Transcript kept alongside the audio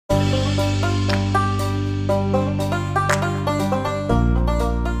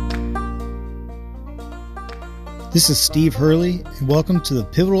This is Steve Hurley, and welcome to the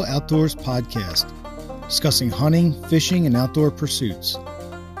Pivotal Outdoors Podcast, discussing hunting, fishing, and outdoor pursuits,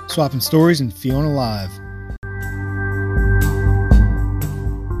 swapping stories and feeling alive.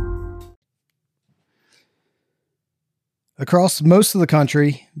 Across most of the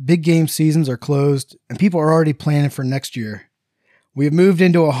country, big game seasons are closed, and people are already planning for next year. We have moved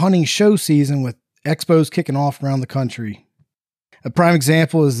into a hunting show season with expos kicking off around the country. A prime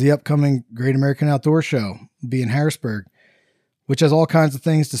example is the upcoming Great American Outdoor Show, will be in Harrisburg, which has all kinds of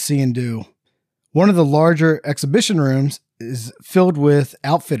things to see and do. One of the larger exhibition rooms is filled with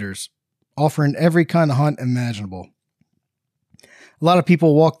outfitters, offering every kind of hunt imaginable. A lot of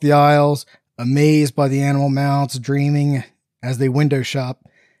people walk the aisles, amazed by the animal mounts, dreaming as they window shop,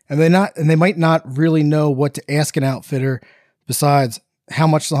 and they might not really know what to ask an outfitter besides how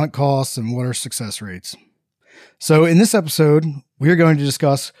much the hunt costs and what are success rates. So in this episode, we're going to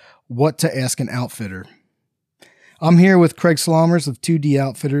discuss what to ask an outfitter. I'm here with Craig Slomers of 2D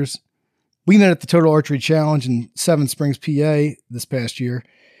Outfitters. We met at the Total Archery Challenge in Seven Springs, PA this past year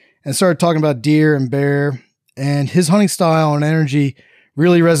and started talking about deer and bear, and his hunting style and energy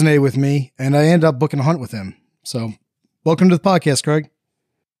really resonated with me, and I ended up booking a hunt with him. So welcome to the podcast, Craig.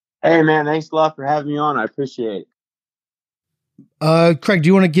 Hey man, thanks a lot for having me on. I appreciate it. Craig, do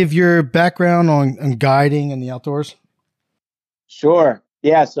you want to give your background on guiding in the outdoors? Sure.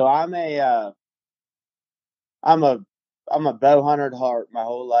 Yeah. So I'm a bow hunter at heart my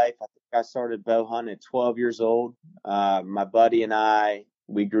whole life. I think I started bow hunting at 12 years old. My buddy and I,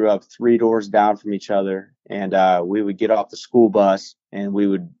 we grew up 3 doors down from each other, and we would get off the school bus and we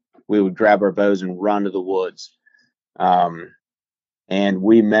would grab our bows and run to the woods. And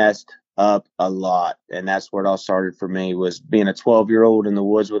we messed up a lot, and that's where it all started for me, was being a 12-year-old in the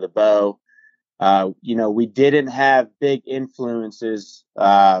woods with a bow. We didn't have big influences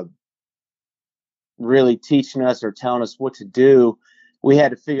really teaching us or telling us what to do. We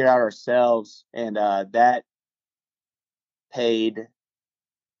had to figure it out ourselves, and that paid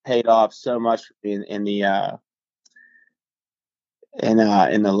off so much in the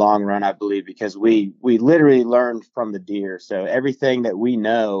long run, I believe, because we literally learned from the deer. So everything that we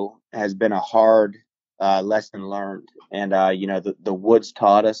know has been a hard lesson learned, and the woods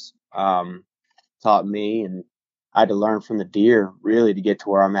taught us, taught me, and I had to learn from the deer really to get to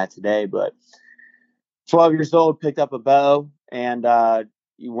where I'm at today. But 12 years old, picked up a bow, and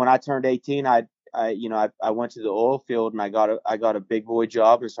when I turned 18, I went to the oil field and I got a big boy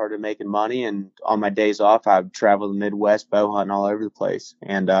job and started making money. And on my days off, I would travel the Midwest bow hunting all over the place,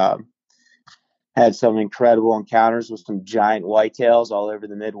 and had some incredible encounters with some giant whitetails all over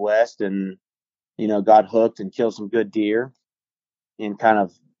the Midwest, and got hooked and killed some good deer, and kind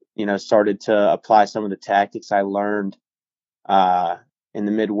of started to apply some of the tactics I learned in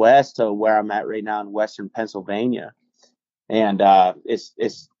the Midwest to where I'm at right now in Western Pennsylvania. And it's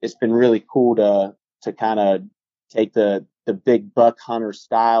been really cool to kind of take the big buck hunter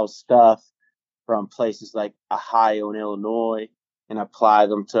style stuff from places like Ohio and Illinois and apply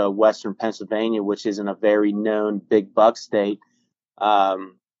them to Western Pennsylvania, which isn't a very known big buck state. But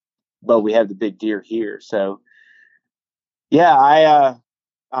we have the big deer here. So yeah,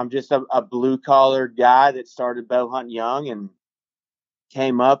 I'm just a blue collar guy that started bow hunting young and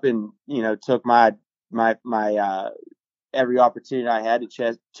came up and took my every opportunity I had to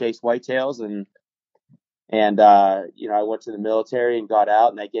chase whitetails, and I went to the military and got out,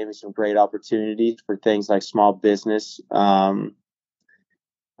 and that gave me some great opportunities for things like small business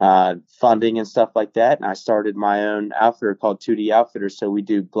funding and stuff like that. And I started my own outfitter called 2D Outfitters. So we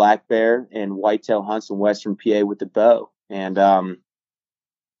do black bear and whitetail hunts in Western PA with the bow. And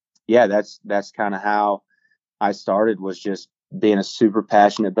that's kind of how I started, was just being a super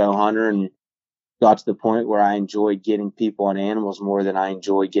passionate bow hunter, and got to the point where I enjoy getting people on animals more than I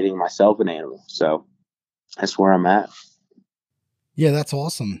enjoy getting myself an animal. So that's where I'm at. Yeah, that's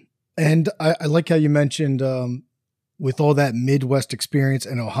awesome. And I like how you mentioned with all that Midwest experience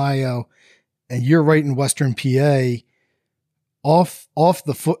in Ohio, and you're right in Western PA, off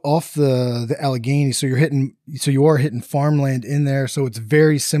the Allegheny. So you are hitting farmland in there. So it's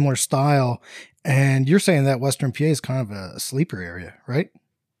very similar style. And you're saying that Western PA is kind of a sleeper area, right?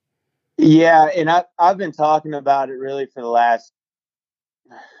 Yeah, and I've been talking about it really for the last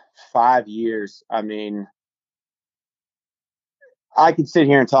 5 years. I mean, I could sit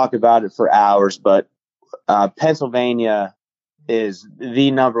here and talk about it for hours, but Pennsylvania is the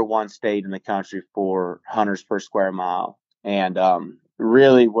number one state in the country for hunters per square mile. And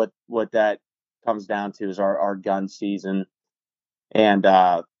really what that comes down to is our gun season. And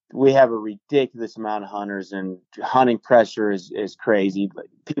we have a ridiculous amount of hunters, and hunting pressure is crazy. But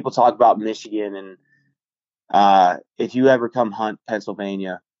people talk about Michigan, and if you ever come hunt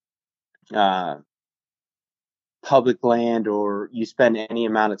Pennsylvania, uh, public land, or you spend any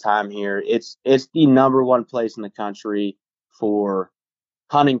amount of time here, it's the number one place in the country for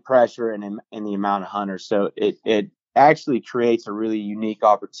hunting pressure and the amount of hunters. So it actually creates a really unique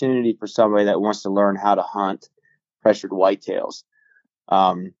opportunity for somebody that wants to learn how to hunt pressured whitetails.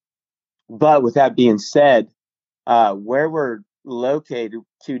 But with that being said, where we're located,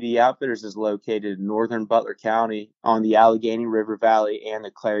 2D Outfitters is located in northern Butler County on the Allegheny River Valley and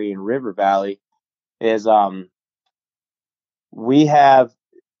the Clarion River Valley. Is We have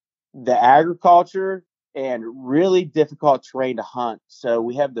the agriculture and really difficult terrain to hunt. So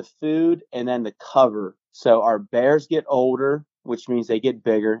we have the food and then the cover. So our bears get older, which means they get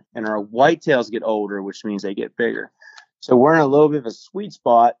bigger, and our whitetails get older, which means they get bigger. So we're in a little bit of a sweet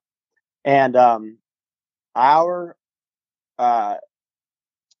spot, and our uh,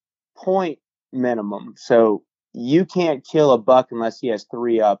 point minimum. So you can't kill a buck unless he has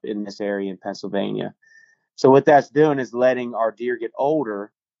 3 up in this area in Pennsylvania. So what that's doing is letting our deer get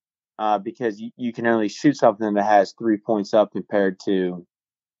older, because you can only shoot something that has 3 points up compared to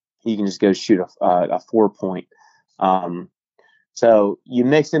you can just go shoot a 4 point. So you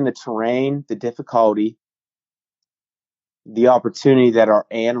mix in the terrain, the difficulty, the opportunity that our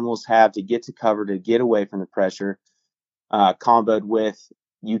animals have to get to cover, to get away from the pressure, comboed with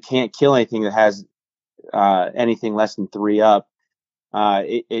you can't kill anything that has anything less than 3 up.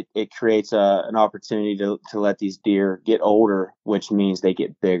 It creates an opportunity to let these deer get older, which means they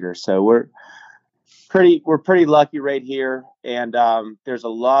get bigger. So we're pretty lucky right here, and there's a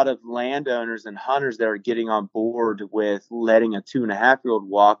lot of landowners and hunters that are getting on board with letting a 2.5-year-old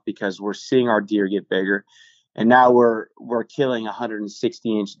walk, because we're seeing our deer get bigger, and now we're killing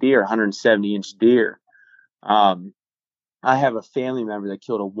 160-inch deer, 170-inch deer. I have a family member that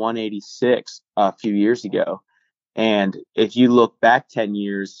killed a 186 a few years ago, and if you look back 10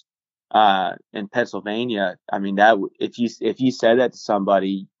 years in Pennsylvania, I mean, that if you said that to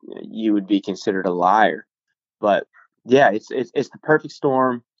somebody, you would be considered a liar. But yeah, it's the perfect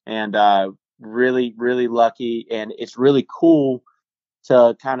storm, and really really lucky, and it's really cool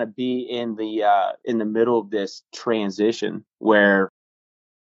to kind of be in the middle of this transition where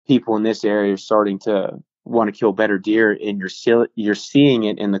people in this area are starting to want to kill better deer, and you're seeing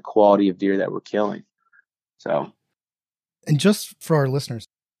it in the quality of deer that we're killing. So, And just for our listeners,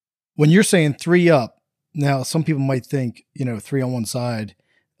 when you're saying 3 up, now some people might think, 3 on one side,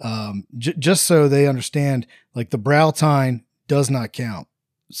 just so they understand, like the brow tine does not count.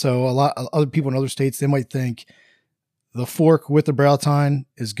 So a lot of other people in other states, they might think the fork with the brow tine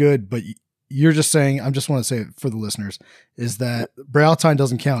is good, but you're just saying, I just want to say it for the listeners, is that brow tine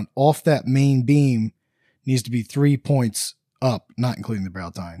doesn't count. Off that main beam needs to be 3 points up, not including the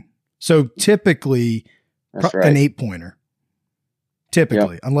brow tine. So typically that's right. An 8-pointer.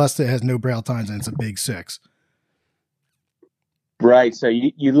 Typically, Yep. unless it has no brow tines and it's a big 6. Right. So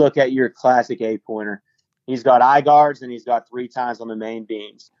you look at your classic 8-pointer. He's got eye guards, and he's got 3 tines on the main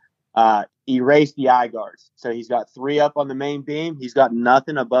beams. Erase the eye guards. So he's got 3 up on the main beam. He's got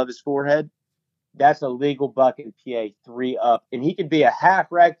nothing above his forehead. That's a legal buck in PA, 3 up. And he could be a half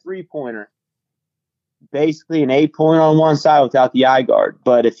rack 3-pointer, basically an 8-pointer on one side without the eye guard.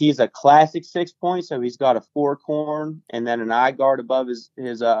 But if he's a classic 6-point, so he's got a fork horn and then an eye guard above his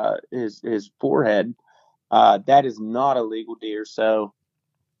forehead, that is not a legal deer. So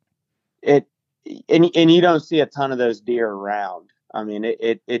and you don't see a ton of those deer around. I mean,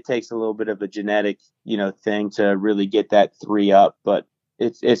 it takes a little bit of a genetic, thing to really get that 3 up, but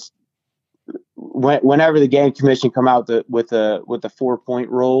it's whenever the game commission come out with the 4-point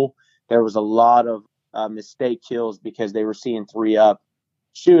rule, there was a lot of mistake kills because they were seeing 3 up,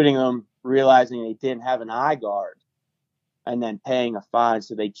 shooting them, realizing they didn't have an eye guard, and then paying a fine.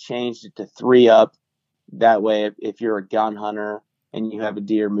 So they changed it to 3 up. That way, if you're a gun hunter and you have a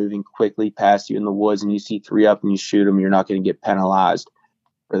deer moving quickly past you in the woods and you see 3 up and you shoot them, you're not going to get penalized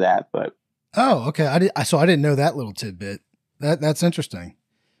for that. But okay, I didn't know that little tidbit. That's interesting.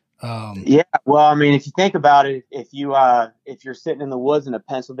 Yeah, well, I mean, if you think about it, if you're sitting in the woods in a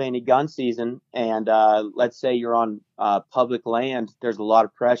Pennsylvania gun season, and let's say you're on public land, there's a lot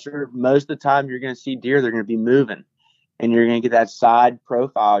of pressure. Most of the time, you're going to see deer; they're going to be moving, and you're going to get that side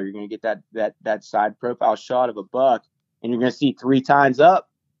profile. You're going to get that side profile shot of a buck, and you're going to see 3 tines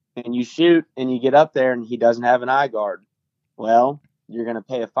up, and you shoot, and you get up there, and he doesn't have an eye guard. Well, you're going to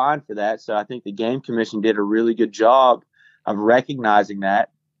pay a fine for that. So I think the Game Commission did a really good job of recognizing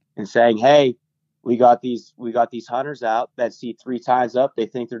that and saying, hey, we got these hunters out that see 3 times up. They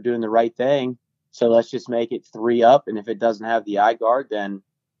think they're doing the right thing. So let's just make it 3 up. And if it doesn't have the eye guard, then,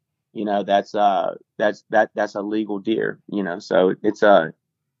 that's a legal deer, so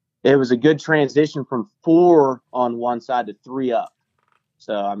it was a good transition from 4 on one side to 3 up.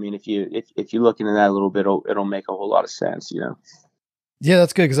 So, I mean, if you look into that a little bit, it'll make a whole lot of sense. Yeah,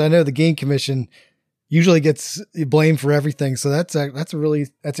 that's good because I know the Game Commission usually gets blamed for everything. So that's an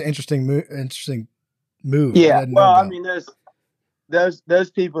interesting move. I Yeah. didn't know Well, I about. mean,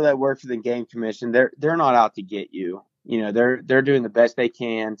 those people that work for the Game Commission, they're not out to get you. They're doing the best they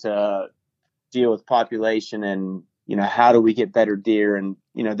can to deal with population and how do we get better deer, and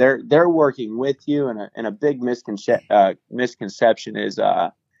they're working with you, and a big misconception is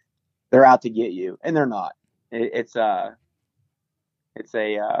they're out to get you, and they're not. It's a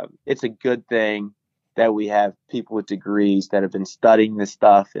good thing that we have people with degrees that have been studying this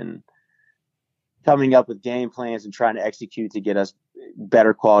stuff and coming up with game plans and trying to execute to get us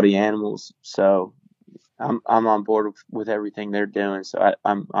better quality animals. So I'm on board with everything they're doing. So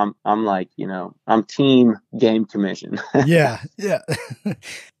I'm like, I'm team Game Commission. Yeah, yeah.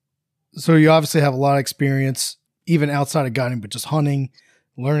 So you obviously have a lot of experience, even outside of guiding, but just hunting,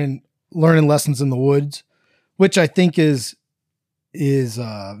 learning lessons in the woods, which I think is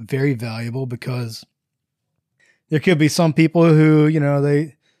very valuable because there could be some people who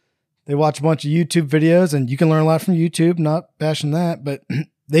they watch a bunch of YouTube videos, and you can learn a lot from YouTube. Not bashing that, but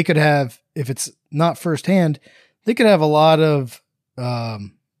they could have, if it's not firsthand, they could have a lot of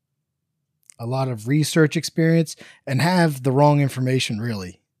research experience and have the wrong information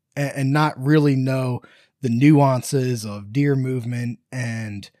really, and not really know the nuances of deer movement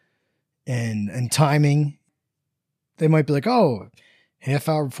and timing. They might be like, oh, half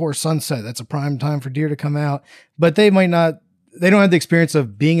hour before sunset, that's a prime time for deer to come out. But they don't have the experience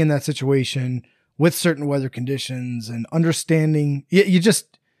of being in that situation with certain weather conditions and understanding. You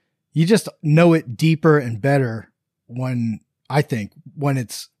just know it deeper and better when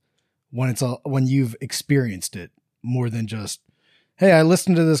you've experienced it more than just, hey, I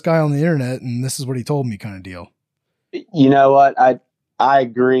listened to this guy on the internet and this is what he told me kind of deal. You know what? I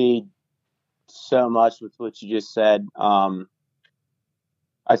agree so much with what you just said.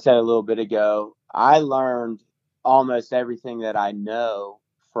 I said a little bit ago, I learned almost everything that I know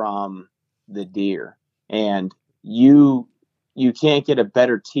from the deer, and you can't get a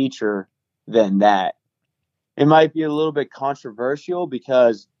better teacher than that. It might be a little bit controversial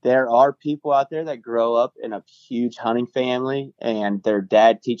because there are people out there that grow up in a huge hunting family and their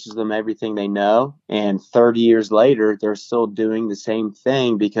dad teaches them everything they know, and 30 years later they're still doing the same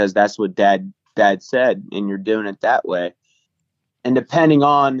thing because that's what dad said, and you're doing it that way. And depending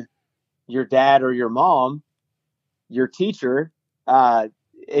on your dad or your mom, your teacher,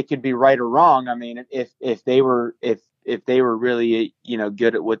 it could be right or wrong. I mean, if they were really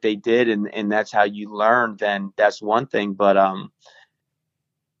good at what they did, and that's how you learn, then that's one thing. But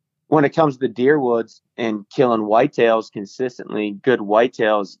when it comes to the deer woods and killing whitetails consistently, good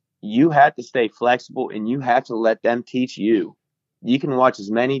whitetails, you have to stay flexible and you have to let them teach you. You can watch as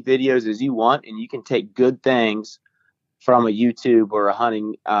many videos as you want, and you can take good things from a YouTube or a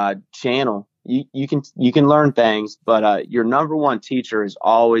hunting channel. You can learn things, but your number one teacher is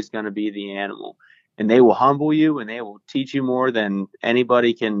always going to be the animal, and they will humble you and they will teach you more than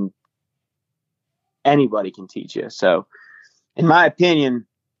anybody can teach you. So, in my opinion,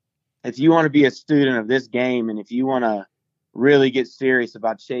 if you want to be a student of this game and if you want to really get serious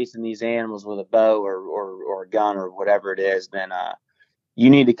about chasing these animals with a bow or a gun or whatever it is, then you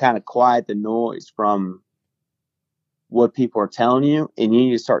need to kind of quiet the noise from what people are telling you, and you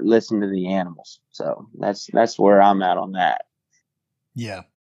need to start listening to the animals. So that's where I'm at on that. Yeah.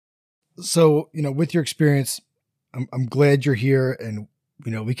 So, with your experience, I'm glad you're here, and,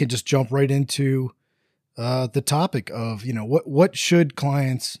 we can just jump right into the topic of, what should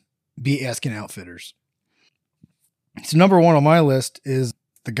clients be asking outfitters? So number one on my list is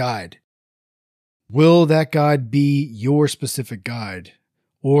the guide. Will that guide be your specific guide,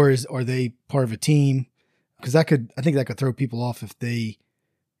 or are they part of a team? Because I think that could throw people off if they,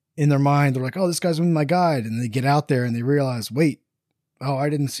 in their mind, they're like, oh, this guy's with my guide. And they get out there and they realize, wait, oh, I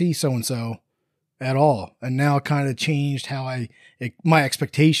didn't see so-and-so at all. And now it kind of changed my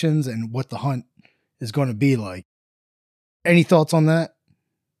expectations and what the hunt is going to be like. Any thoughts on that?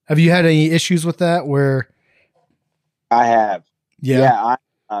 Have you had any issues with that where? I have. Yeah.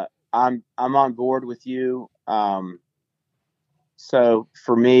 I'm on board with you. So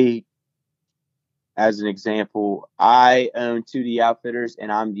for me, as an example, I own 2D Outfitters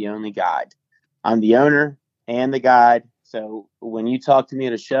and I'm the only guide. I'm the owner and the guide. So when you talk to me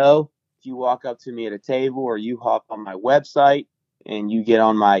at a show, if you walk up to me at a table or you hop on my website and you get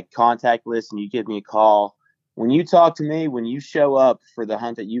on my contact list and you give me a call, when you talk to me, when you show up for the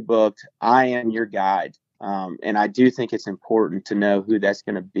hunt that you booked, I am your guide. And I do think it's important to know who that's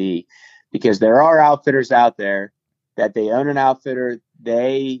going to be, because there are outfitters out there that they own an outfitter.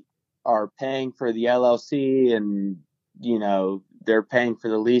 They are paying for the LLC and, they're paying for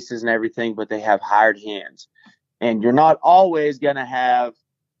the leases and everything, but they have hired hands. And you're not always going to have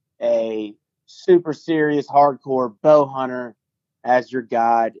a super serious, hardcore bow hunter as your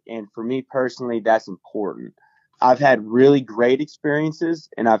guide. And for me personally, that's important. I've had really great experiences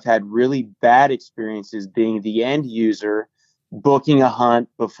and I've had really bad experiences being the end user booking a hunt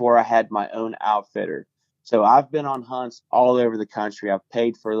before I had my own outfitter. So I've been on hunts all over the country. I've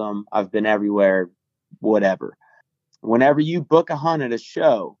paid for them. I've been everywhere, whatever. Whenever you book a hunt at a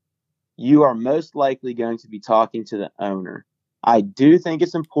show, you are most likely going to be talking to the owner. I do think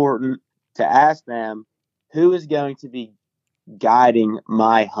it's important to ask them who is going to be guiding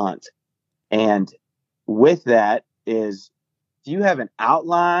my hunt. And with that is, do you have an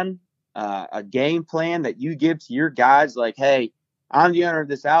outline, a game plan that you give to your guides? Like, hey, I'm the owner of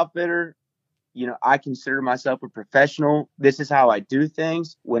this outfitter. I consider myself a professional. This is how I do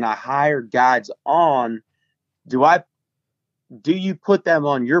things. When I hire guides on, do you put them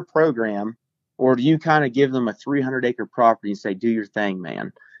on your program, or do you kind of give them a 300-acre property and say, do your thing,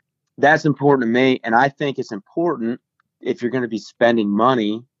 man? That's important to me. And I think it's important, if you're going to be spending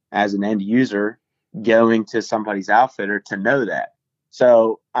money as an end user going to somebody's outfitter, to know that.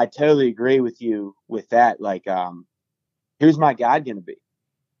 So I totally agree with you with that. Like, who's my guide going to be?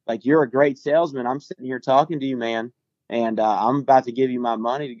 Like, you're a great salesman. I'm sitting here talking to you, man, and I'm about to give you my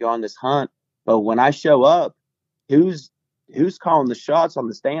money to go on this hunt. But when I show up, who's calling the shots on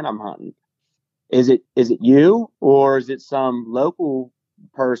the stand I'm hunting? Is it you, or is it some local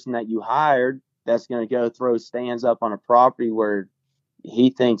person that you hired that's going to go throw stands up on a property where he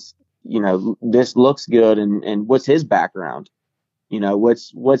thinks, this looks good, and what's his background?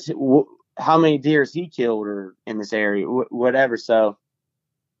 How many deers he killed or in this area, whatever. So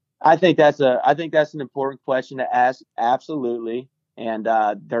I think that's an important question to ask. Absolutely. And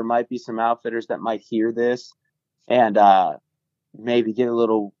there might be some outfitters that might hear this and maybe get a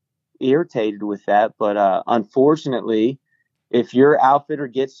little irritated with that. But unfortunately, if your outfitter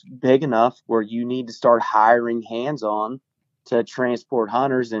gets big enough where you need to start hiring hands on to transport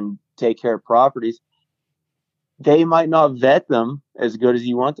hunters and take care of properties, they might not vet them as good as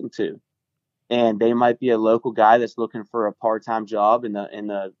you want them to. And they might be a local guy that's looking for a part-time job and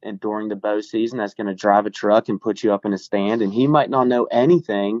during the bow season that's going to drive a truck and put you up in a stand, and he might not know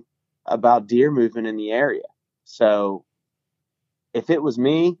anything about deer movement in the area. So if it was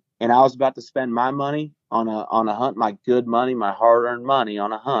me and I was about to spend my money on a hunt, my good money, my hard-earned money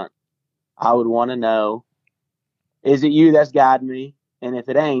on a hunt, I would want to know, is it you that's guiding me? And if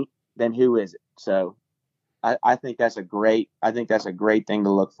it ain't, then who is it? So I think that's a great thing to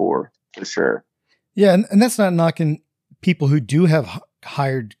look for sure. Yeah, and that's not knocking people who do have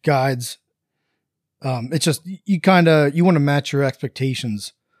hired guides. It's just you want to match your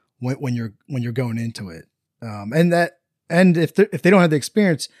expectations when you're going into it, and if they don't have the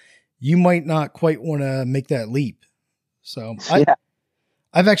experience, you might not quite want to make that leap. So yeah.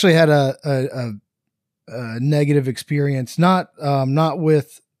 I've actually had a negative experience, not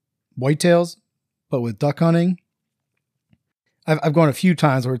with whitetails, but with duck hunting. I've gone a few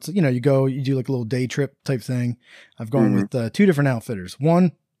times where it's, you do like a little day trip type thing. I've gone with two different outfitters.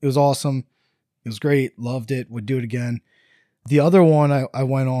 One, it was awesome. It was great. Loved it. Would do it again. The other one I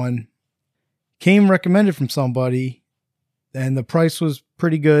went on came recommended from somebody, and the price was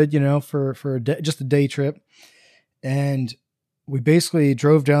pretty good, for just a day trip. And we basically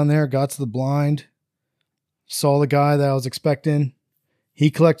drove down there, got to the blind, saw the guy that I was expecting.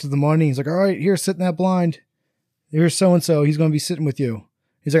 He collected the money. He's like, all right, here, sit in that blind. Here's so-and-so. He's going to be sitting with you.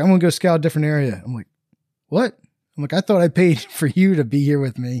 He's like, I'm going to go scout a different area. I'm like, what? I'm like, I thought I paid for you to be here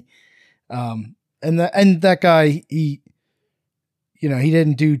with me. And that guy, he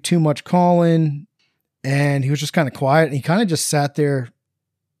didn't do too much calling, and he was just kind of quiet. And he kind of just sat there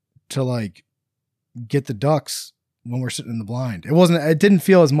to like get the ducks when we're sitting in the blind. It didn't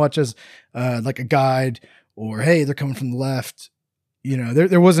feel as much as like a guide or, hey, they're coming from the left.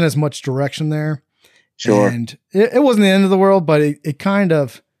 There wasn't as much direction there. Sure. And it wasn't the end of the world, but it kind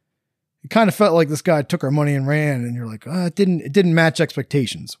of felt like this guy took our money and ran, and you're like, oh, it didn't match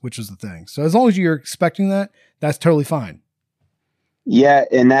expectations, which was the thing. So as long as you're expecting that, that's totally fine. Yeah.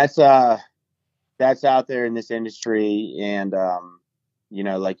 And that's out there in this industry. And,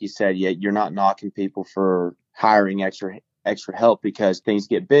 like you said, you're not knocking people for hiring extra help, because things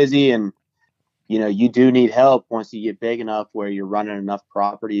get busy and you do need help once you get big enough where you're running enough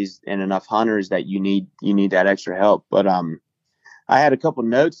properties and enough hunters that you need that extra help. But I had a couple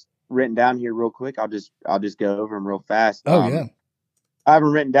notes written down here real quick. I'll just go over them real fast. Oh yeah. I have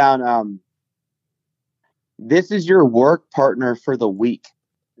them written down. This is your work partner for the week,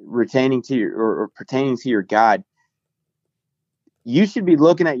 retaining to your or pertaining to your guide. You should be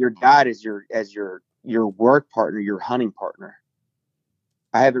looking at your guide as your work partner, your hunting partner.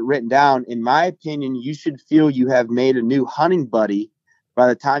 I have it written down. In my opinion, you should feel you have made a new hunting buddy by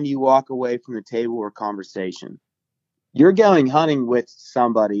the time you walk away from the table or conversation. You're going hunting with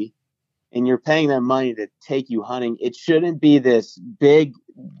somebody and you're paying them money to take you hunting. It shouldn't be this big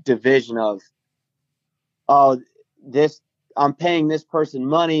division of, oh, I'm paying this person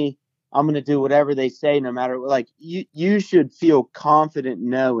money. I'm going to do whatever they say, no matter what. Like you should feel confident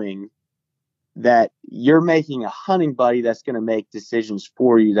knowing that you're making a hunting buddy that's going to make decisions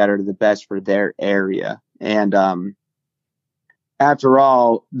for you that are the best for their area. And after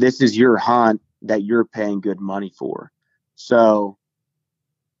all, this is your hunt that you're paying good money for. So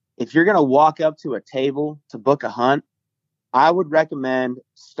if you're going to walk up to a table to book a hunt, I would recommend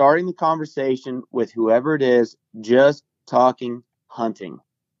starting the conversation with whoever it is, just talking hunting.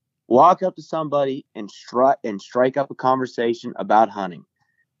 Walk up to somebody and strike up a conversation about hunting.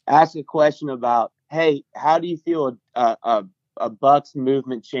 Ask a question about, hey, how do you feel a buck's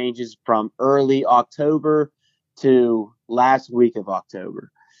movement changes from early October to last week of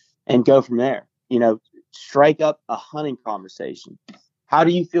October, and go from there. Strike up a hunting conversation. How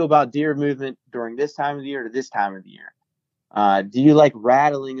do you feel about deer movement during this time of the year to this time of the year? Do you like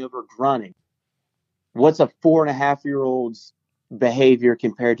rattling over grunting? What's a 4.5-year-old's behavior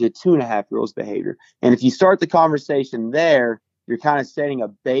compared to a 2.5-year-old's behavior? And if you start the conversation there, you're kind of setting a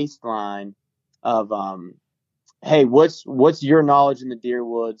baseline of, hey, what's your knowledge in the deer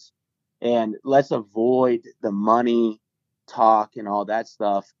woods? And let's avoid the money talk and all that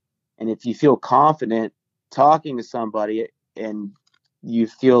stuff. And if you feel confident talking to somebody and you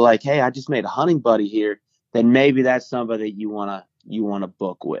feel like, hey, I just made a hunting buddy here, then maybe that's somebody that you wanna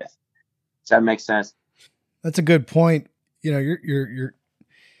book with. Does that make sense? That's a good point. You're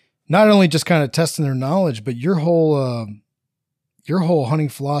not only just kind of testing their knowledge, but your whole hunting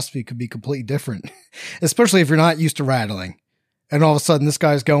philosophy could be completely different, especially if you're not used to rattling. And all of a sudden this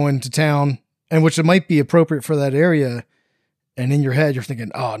guy's going to town, and which it might be appropriate for that area. And in your head, you're thinking,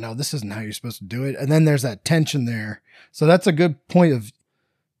 oh no, this isn't how you're supposed to do it. And then there's that tension there. So that's a good point of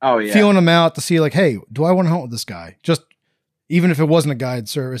feeling them out to see like, hey, do I want to hunt with this guy? Just even if it wasn't a guide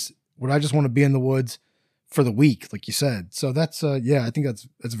service, would I just want to be in the woods for the week, like you said? So that's, I think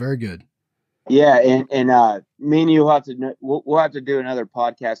that's very good. Yeah. And me and you we'll have to do another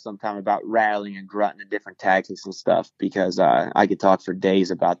podcast sometime about rattling and grunting and different tactics and stuff, because I could talk for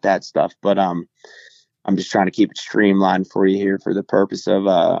days about that stuff. But I'm just trying to keep it streamlined for you here for the purpose of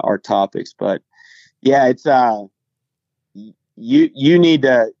our topics. But yeah, it's you need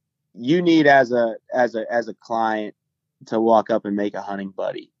as a client to walk up and make a hunting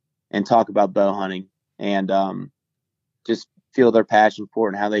buddy and talk about bow hunting, and just feel their passion for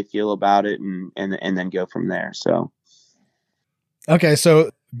it and how they feel about it, and then go from there. So okay,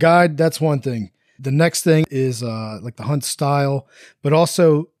 so guide, that's one thing. The next thing is like the hunt style, but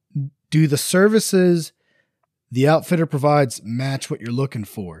also, do the services the outfitter provides match what you're looking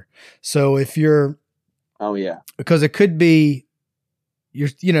for? So if you're, because it could be you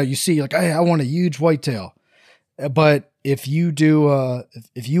see like, hey, I want a huge whitetail, but if you do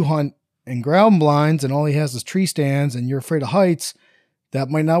if you hunt in ground blinds and all he has is tree stands and you're afraid of heights, that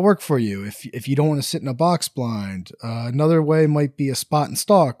might not work for you. If you don't want to sit in a box blind, another way might be a spot and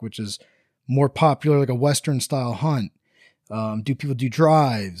stalk, which is more popular, like a Western style hunt. Do people do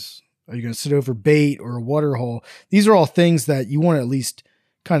drives? Are you going to sit over bait or a water hole? These are all things that you want to at least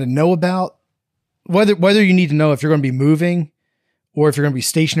kind of know about, whether you need to know if you're going to be moving or if you're going to be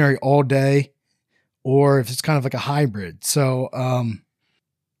stationary all day, or if it's kind of like a hybrid. So,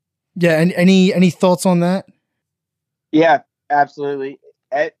 yeah. And any thoughts on that? Yeah, absolutely.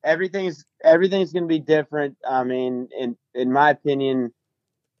 Everything's going to be different. I mean, in my opinion,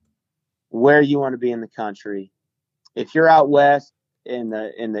 where you want to be in the country. If you're out west in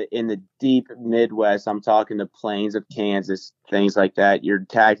the deep Midwest, I'm talking the plains of Kansas, things like that, your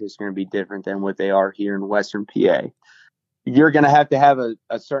tactics are going to be different than what they are here in Western PA. You're going to have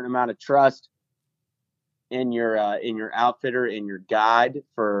a certain amount of trust in your outfitter, in your guide,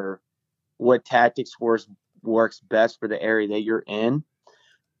 for what tactics works best for the area that you're in.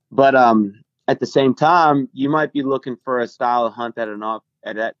 But at the same time, you might be looking for a style of hunt that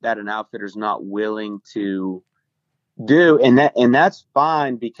an outfitter's not willing to do, and that's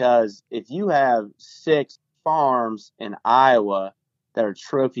fine, because if you have 6 farms in Iowa that are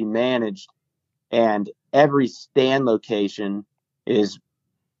trophy managed, and every stand location is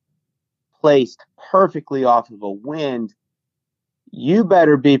placed perfectly off of a wind, you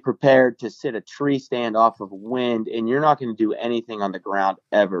better be prepared to sit a tree stand off of a wind, and you're not going to do anything on the ground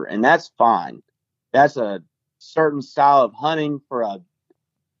ever. And that's fine. That's a certain style of hunting for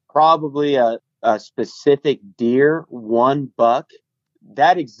probably a specific deer, one buck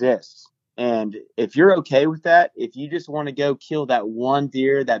that exists. And if you're okay with that, if you just want to go kill that one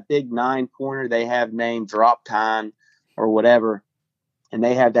deer, that big 9-pointer they have named Drop Time or whatever, and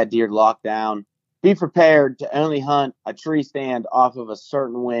they have that deer locked down, be prepared to only hunt a tree stand off of a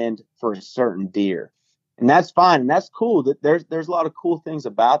certain wind for a certain deer. And that's fine. And that's cool. There's a lot of cool things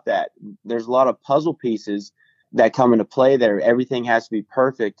about that. There's a lot of puzzle pieces that come into play there. Everything has to be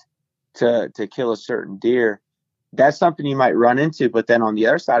perfect to kill a certain deer. That's something you might run into. But then on the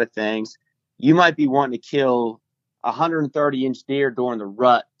other side of things, you might be wanting to kill a 130-inch deer during the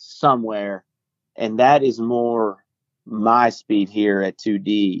rut somewhere, and that is more my speed here at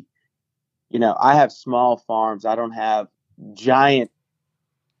 2D. I have small farms. I don't have giant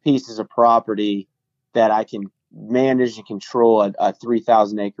pieces of property that I can manage and control a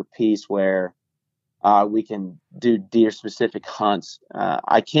 3,000 acre piece where we can do deer specific hunts.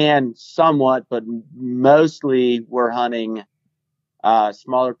 I can somewhat, but mostly we're hunting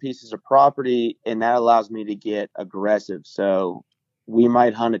smaller pieces of property, and that allows me to get aggressive. So we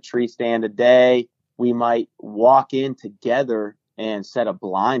might hunt a tree stand a day. We might walk in together and set a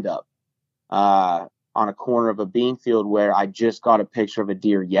blind up on a corner of a bean field where I just got a picture of a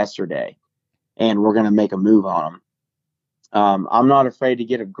deer yesterday, and we're going to make a move on them. I'm not afraid to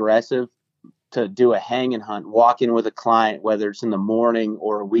get aggressive, to do a hanging hunt, walk in with a client, whether it's in the morning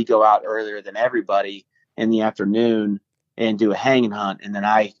or we go out earlier than everybody in the afternoon and do a hanging hunt. And then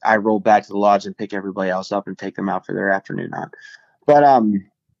I roll back to the lodge and pick everybody else up and take them out for their afternoon hunt. But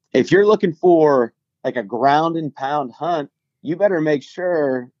if you're looking for like a ground and pound hunt, you better make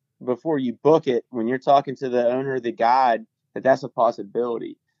sure before you book it, when you're talking to the owner or the guide, that that's a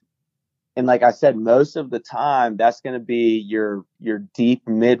possibility. And like I said, most of the time that's going to be your deep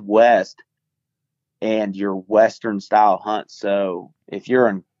Midwest and your Western style hunt. So if you're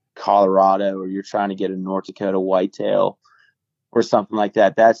in Colorado or you're trying to get a North Dakota whitetail or something like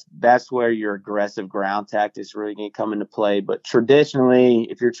that, that's where your aggressive ground tactics really going to come into play. But traditionally,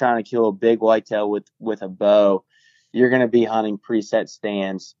 if you're trying to kill a big whitetail with a bow, you're going to be hunting preset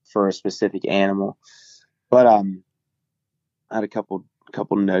stands for a specific animal. But I had a couple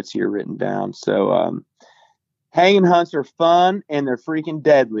notes here written down. So hanging hunts are fun and they're freaking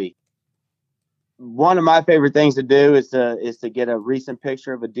deadly. One of my favorite things to do is to get a recent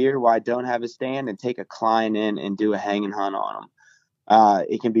picture of a deer while I don't have a stand and take a client in and do a hanging hunt on them.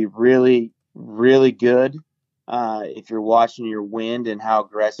 It can be really, really good if you're watching your wind and how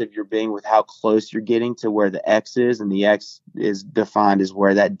aggressive you're being with how close you're getting to where the X is, and the X is defined as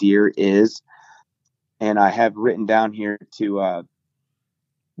where that deer is. And I have written down here to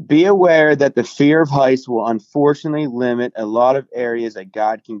be aware that the fear of heights will unfortunately limit a lot of areas that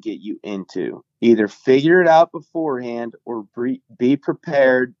God can get you into. Either figure it out beforehand or be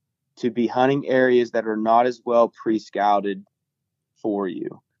prepared to be hunting areas that are not as well pre-scouted for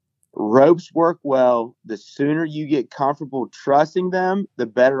you. Ropes work well. The sooner you get comfortable trusting them, the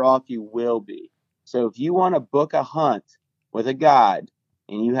better off you will be. So if you want to book a hunt with a guide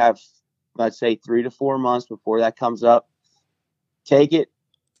and you have, let's say, 3 to 4 months before that comes up, take it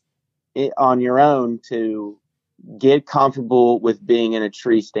on your own to get comfortable with being in a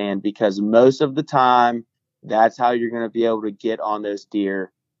tree stand, because most of the time that's how you're going to be able to get on those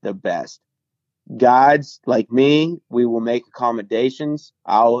deer the best. Guides like me, we will make accommodations.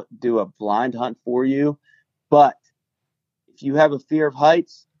 I'll do a blind hunt for you. But if you have a fear of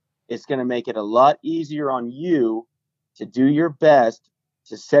heights, it's going to make it a lot easier on you to do your best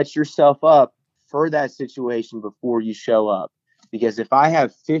to set yourself up for that situation before you show up. Because if I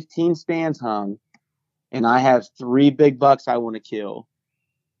have 15 stands hung and I have 3 big bucks I want to kill,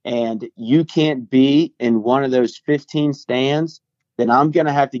 and you can't be in one of those 15 stands, then I'm going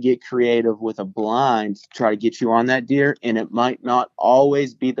to have to get creative with a blind to try to get you on that deer. And it might not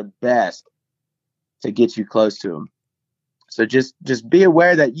always be the best to get you close to them. So just be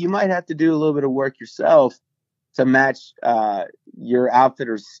aware that you might have to do a little bit of work yourself to match your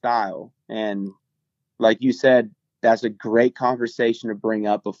outfitter's style. And like you said, that's a great conversation to bring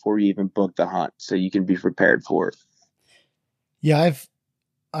up before you even book the hunt, so you can be prepared for it. Yeah, I've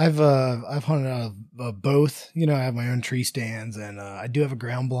hunted out of both. I have my own tree stands, and I do have a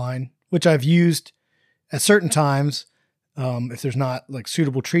ground blind, which I've used at certain times. if there's not like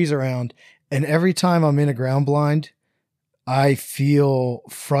suitable trees around. And every time I'm in a ground blind, I feel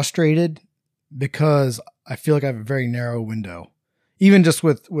frustrated because I feel like I have a very narrow window. Even just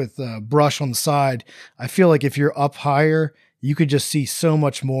with brush on the side, I feel like if you're up higher, you could just see so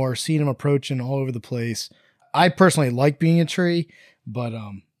much more, seeing them approaching all over the place. I personally like being a tree, but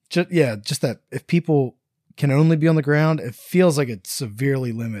just that if people can only be on the ground, it feels like it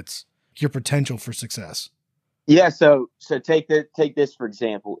severely limits your potential for success. Yeah, so take this for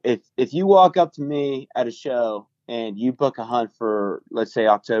example. If you walk up to me at a show and you book a hunt for, let's say,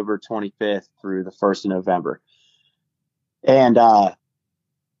 October 25th through the 1st of November, and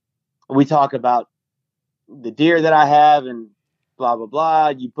we talk about the deer that I have and blah blah blah.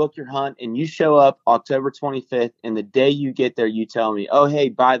 You book your hunt and you show up October 25th, and the day you get there, you tell me, "Oh, hey,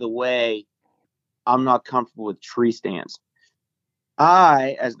 by the way, I'm not comfortable with tree stands."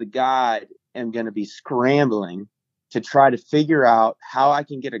 I, as the guide, am going to be scrambling to try to figure out how I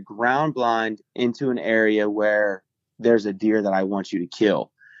can get a ground blind into an area where there's a deer that I want you to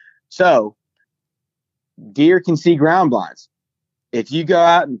kill. So, deer can see ground blinds. If you go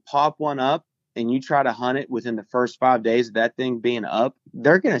out and pop one up and you try to hunt it within the first 5 days of that thing being up,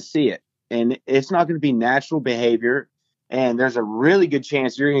 they're going to see it. And it's not going to be natural behavior. And there's a really good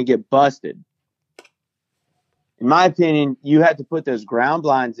chance you're going to get busted. In my opinion, you have to put those ground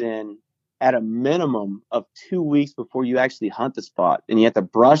blinds in at a minimum of 2 weeks before you actually hunt the spot. And you have to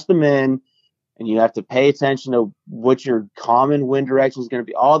brush them in, and you have to pay attention to what your common wind direction is going to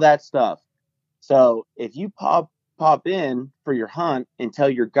be, all that stuff. So if you pop in for your hunt and tell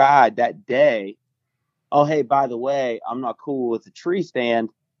your guide that day, "Oh, hey, by the way, I'm not cool with the tree stand,"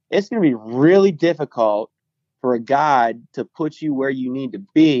 it's going to be really difficult for a guide to put you where you need to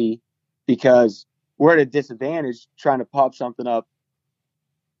be, because we're at a disadvantage trying to pop something up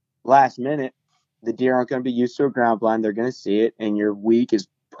last minute. The deer aren't going to be used to a ground blind. They're going to see it, and your week is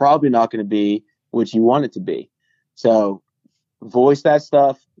probably not going to be what you want it to be. So voice that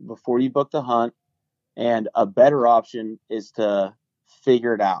stuff before you book the hunt. And a better option is to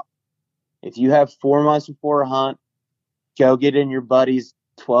figure it out. If you have 4 months before a hunt, go get in your buddy's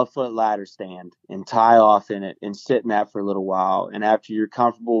 12-foot ladder stand and tie off in it and sit in that for a little while. And after you're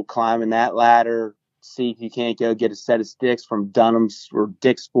comfortable climbing that ladder, see if you can't go get a set of sticks from Dunham's or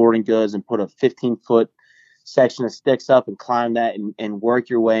Dick's Sporting Goods and put a 15-foot section of sticks up and climb that, and work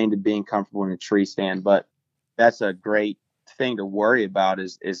your way into being comfortable in a tree stand. But that's a great thing to worry about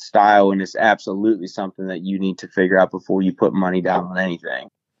is style, and it's absolutely something that you need to figure out before you put money down on anything.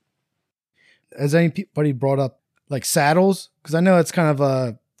 Has anybody brought up like saddles? Because I know it's kind of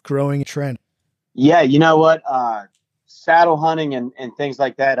a growing trend. Yeah, you know what? Saddle hunting and things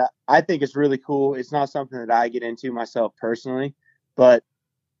like that, I think it's really cool. It's not something that I get into myself personally, but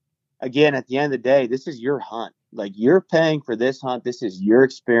again, at the end of the day, this is your hunt. Like, you're paying for this hunt. This is your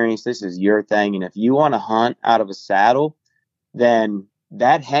experience. This is your thing. And if you want to hunt out of a saddle, then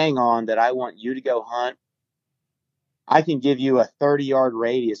that hang on that I want you to go hunt, I can give you a 30-yard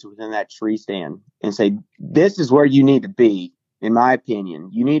radius within that tree stand and say, this is where you need to be. In my opinion,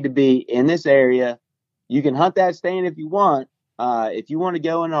 you need to be in this area. You can hunt that stand if you want. If you want to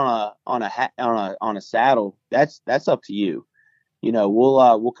go in on a saddle, that's up to you. You know,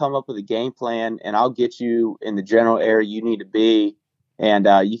 we'll come up with a game plan, and I'll get you in the general area you need to be, and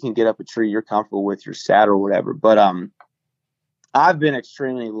you can get up a tree you're comfortable with, your saddle or whatever. But I've been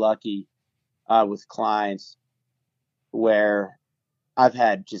extremely lucky with clients where I've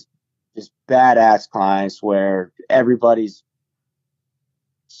had just badass clients where everybody's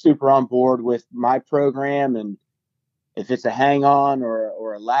super on board with my program, and if it's a hang on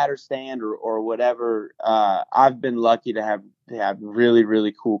or a ladder stand or whatever, I've been lucky to have really,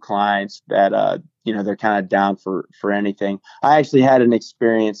 really cool clients that they're kind of down for anything. I actually had an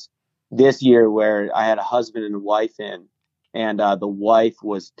experience this year where I had a husband and a wife in, and the wife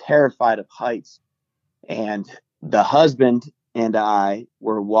was terrified of heights, and the husband and I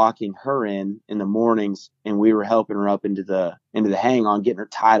were walking her in the mornings, and we were helping her up into the hang on, getting her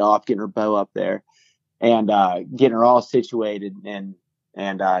tied off, getting her bow up there, and getting her all situated, and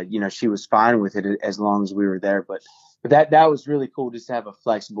she was fine with it as long as we were there. But that was really cool, just to have a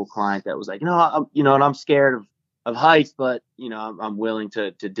flexible client that was like, and I'm scared of heights, but I'm willing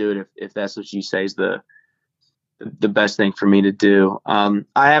to do it if that's what you say is the best thing for me to do. I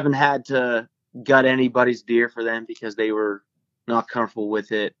haven't had to gut anybody's deer for them because they were not comfortable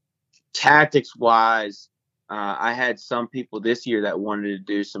with it. Tactics wise, I had some people this year that wanted to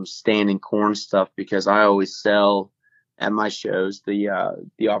do some standing corn stuff because I always sell at my shows the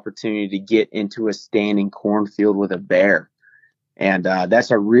opportunity to get into a standing cornfield with a bear. And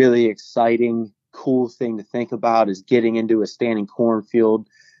that's a really exciting cool thing to think about is getting into a standing cornfield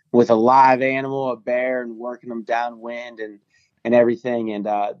with a live animal, a bear, and working them downwind and everything. And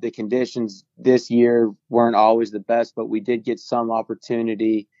the conditions this year weren't always the best, but we did get some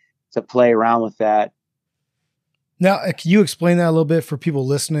opportunity to play around with that. Now, can you explain that a little bit for people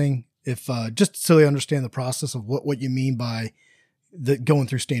listening, if just so they understand the process of what you mean by the going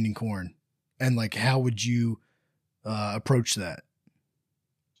through standing corn, and like how would you approach that?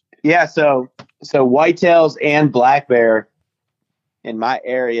 Yeah, so whitetails and black bear in my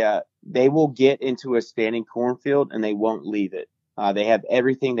area, they will get into a standing cornfield and they won't leave it. They have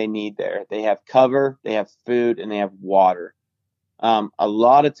everything they need there. They have cover, they have food, and they have water. A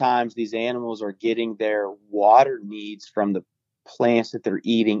lot of times these animals are getting their water needs from the plants that they're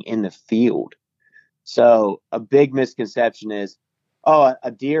eating in the field. So a big misconception is, oh, a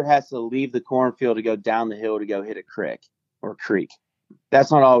deer has to leave the cornfield to go down the hill to go hit a creek or creek.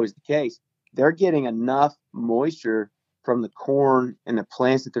 That's not always the case. They're getting enough moisture from the corn and the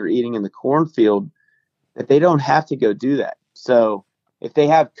plants that they're eating in the cornfield that they don't have to go do that. So if they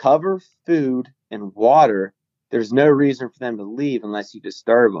have cover, food, and water, there's no reason for them to leave unless you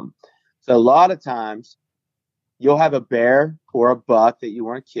disturb them. So a lot of times you'll have a bear or a buck that you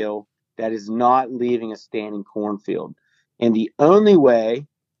want to kill that is not leaving a standing cornfield. And the only way,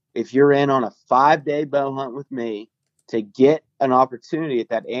 if you're in on a 5-day bow hunt with me, to get an opportunity at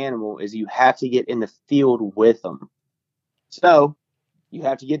that animal is you have to get in the field with them. So you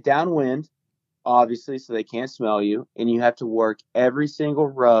have to get downwind, obviously, so they can't smell you, and you have to work every single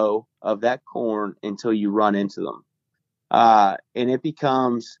row of that corn until you run into them. And it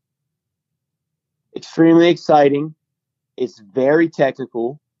becomes extremely exciting. It's very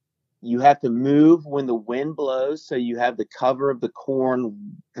technical. You have to move when the wind blows, so you have the cover of the corn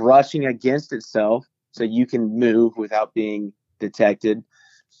brushing against itself so you can move without being detected.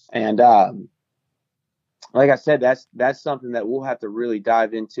 And like I said, that's something that we'll have to really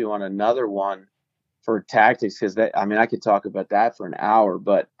dive into on another one for tactics, because I could talk about that for an hour.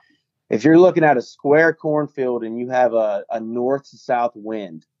 But if you're looking at a square cornfield and you have a north to south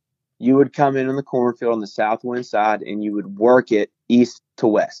wind, you would come in on the cornfield on the south wind side and you would work it east to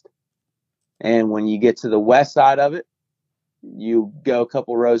west. And when you get to the west side of it, you go a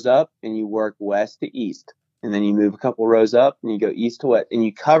couple rows up and you work west to east. And then you move a couple rows up and you go east to west. And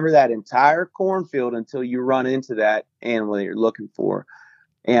you cover that entire cornfield until you run into that animal that you're looking for.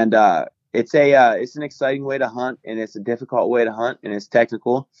 And it's an exciting way to hunt, and it's a difficult way to hunt, and it's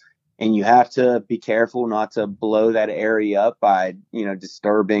technical. And you have to be careful not to blow that area up by,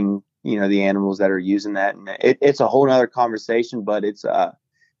 disturbing, the animals that are using that. And it's a whole nother conversation, but it's a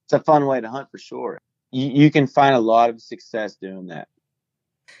fun way to hunt for sure. You can find a lot of success doing that.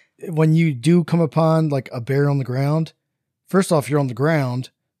 When you do come upon like a bear on the ground, first off, you're on the ground,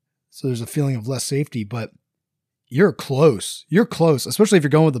 so there's a feeling of less safety, but you're close, especially if you're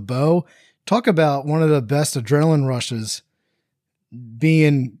going with a bow. Talk about one of the best adrenaline rushes,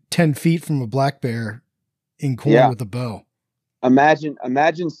 being 10 feet from a black bear in corn with a bow.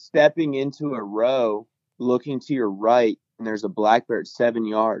 Imagine stepping into a row, looking to your right, and there's a black bear at 7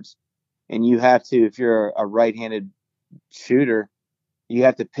 yards. And you have to, if you're a right-handed shooter, you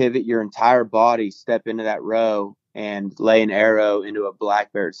have to pivot your entire body, step into that row, and lay an arrow into a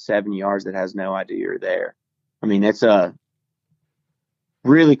black bear at 7 yards that has no idea you're there. I mean, it's a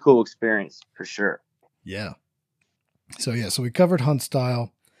really cool experience for sure. Yeah. So we covered hunt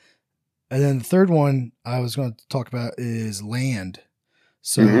style. And then the third one I was going to talk about is land.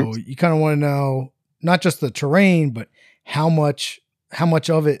 So you kind of want to know not just the terrain, but how much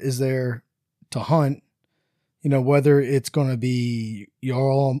of it is there to hunt, whether it's going to be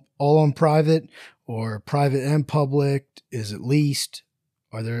all on private or private and public. Is it leased?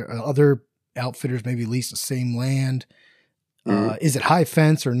 Are there other outfitters maybe lease the same land? Is it high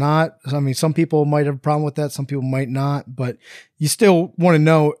fence or not? I mean, some people might have a problem with that. Some people might not, but you still want to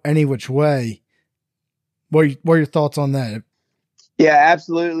know any which way. What are your thoughts on that? Yeah,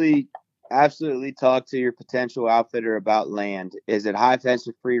 absolutely. Absolutely. Talk to your potential outfitter about land. Is it high fence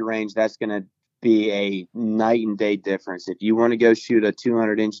or free range? That's going to be a night and day difference. If you want to go shoot a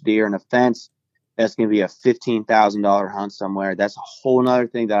 200-inch deer in a fence, that's going to be a $15,000 hunt somewhere. That's a whole nother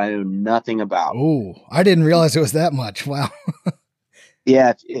thing that I know nothing about. Oh, I didn't realize it was that much. Wow.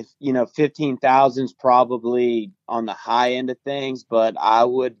 Yeah, if 15,000 is probably on the high end of things, but I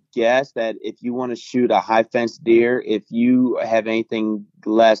would guess that if you want to shoot a high fence deer, if you have anything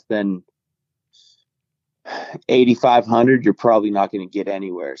less than $8,500, you're probably not going to get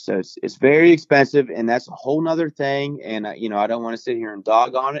anywhere. So it's very expensive, and that's a whole nother thing. And I don't want to sit here and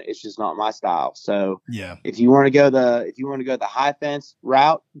dog on it. It's just not my style. So Yeah. if you want to go the high fence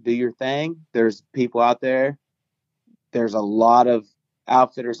route, do your thing. There's people out there. There's a lot of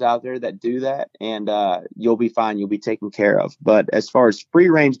outfitters out there that do that, and you'll be fine. You'll be taken care of. But as far as free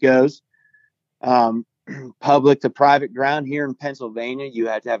range goes, um, public to private ground here in Pennsylvania, you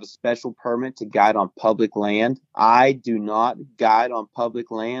had to have a special permit to guide on public land. I do not guide on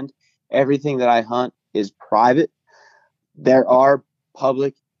public land. Everything that I hunt is private. There are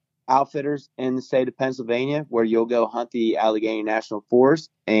public outfitters in the state of Pennsylvania where you'll go hunt the Allegheny National Forest,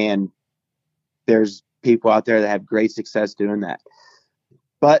 and there's people out there that have great success doing that.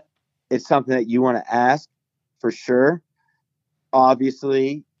 But it's something that you want to ask for sure.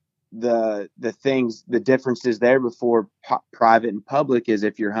 Obviously, the differences there before private and public is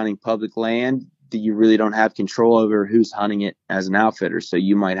if you're hunting public land, you really don't have control over who's hunting it as an outfitter. So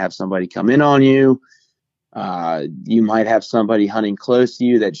you might have somebody come in on you. You might have somebody hunting close to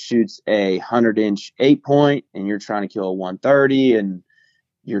you that shoots a 100-inch 8-point, and you're trying to kill a 130, and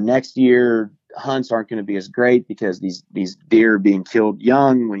your next year hunts aren't going to be as great because these deer are being killed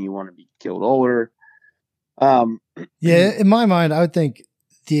young when you want to be killed older. Yeah, in my mind, I would think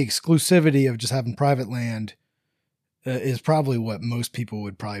the exclusivity of just having private land is probably what most people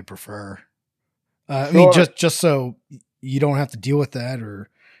would probably prefer. Sure. I mean, just so you don't have to deal with that, or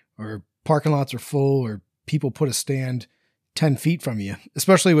parking lots are full, or people put a stand 10 feet from you,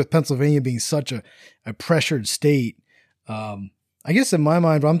 especially with Pennsylvania being such a pressured state. I guess in my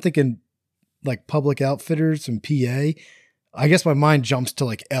mind, I'm thinking like public outfitters and PA, I guess my mind jumps to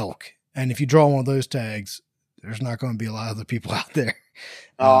like elk. And if you draw one of those tags, there's not going to be a lot of other people out there.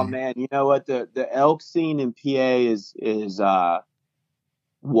 Oh man, you know what? The elk scene in PA is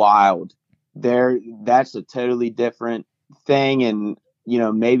wild. That's a totally different thing, and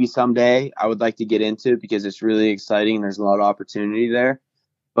maybe someday I would like to get into it because it's really exciting and there's a lot of opportunity there.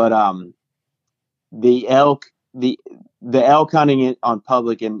 But the elk the elk hunting on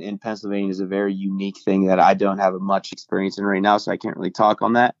public in Pennsylvania is a very unique thing that I don't have much experience in right now, so I can't really talk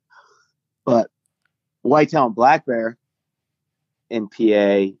on that. But whitetail and black bear in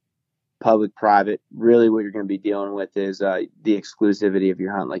PA, public, private, really what you're going to be dealing with is the exclusivity of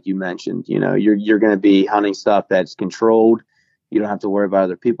your hunt, like you mentioned. You're going to be hunting stuff that's controlled. You don't have to worry about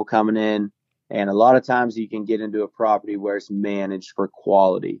other people coming in, and a lot of times you can get into a property where it's managed for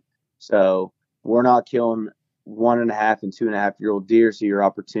quality. So we're not killing 1.5 and 2.5-year-old deer, so your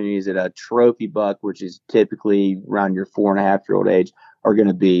opportunities at a trophy buck, which is typically around your 4.5-year-old age, are going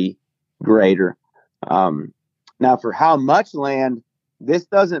to be greater. Now, for how much land, this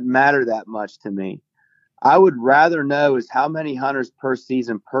doesn't matter that much to me. I would rather know is how many hunters per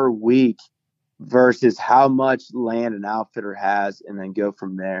season per week versus how much land an outfitter has, and then go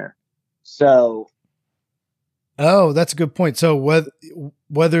from there. So, oh, that's a good point. So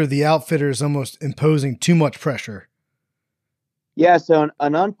whether the outfitter is almost imposing too much pressure. yeah, so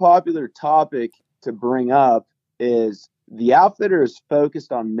an unpopular topic to bring up is the outfitter is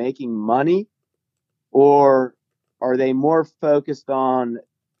focused on making money, or are they more focused on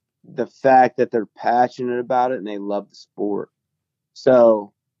the fact that they're passionate about it and they love the sport?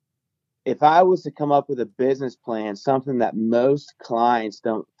 So if I was to come up with a business plan, something that most clients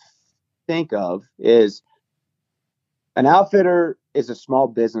don't think of is an outfitter is a small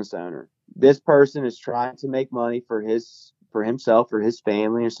business owner. This person is trying to make money for himself or his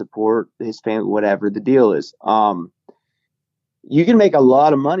family and support his family, whatever the deal is. You can make a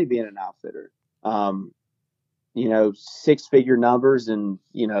lot of money being an outfitter. 6-figure numbers and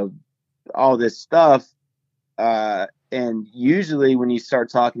all this stuff. And usually when you start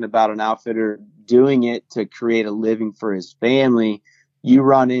talking about an outfitter doing it to create a living for his family, you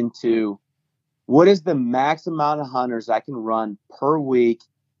run into what is the max amount of hunters I can run per week,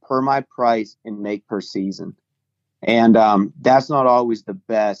 per my price, and make per season. And that's not always the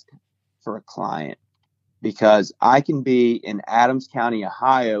best for a client, because I can be in Adams County,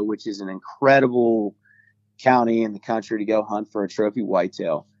 Ohio, which is an incredible county in the country to go hunt for a trophy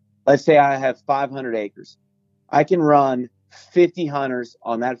whitetail. Let's say I have 500 acres. I can run 50 hunters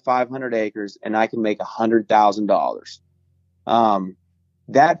on that 500 acres, and I can make $100,000.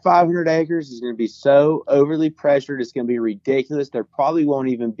 That 500 acres is going to be so overly pressured, it's going to be ridiculous. There probably won't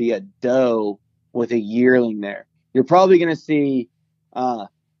even be a doe with a yearling there. You're probably going to see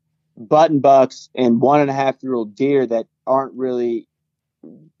button bucks and 1.5-year-old deer that aren't really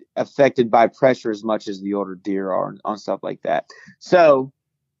affected by pressure as much as the older deer are on stuff like that. So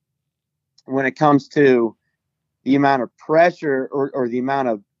when it comes to the amount of pressure or the amount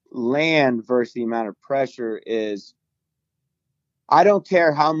of land versus the amount of pressure is, I don't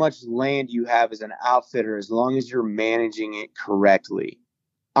care how much land you have as an outfitter as long as you're managing it correctly.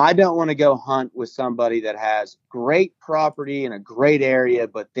 I don't want to go hunt with somebody that has great property in a great area,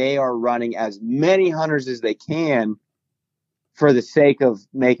 but they are running as many hunters as they can for the sake of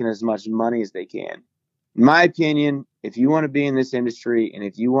making as much money as they can. In my opinion, if you want to be in this industry and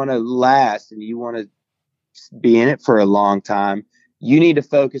if you want to last and you want to be in it for a long time, you need to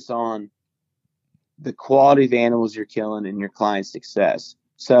focus on the quality of animals you're killing and your client's success.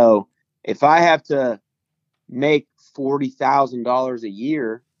 So if I have to make $40,000 a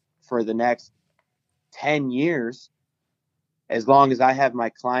year for the next 10 years, as long as I have my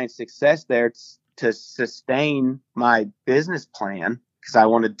client's success there to sustain my business plan, because I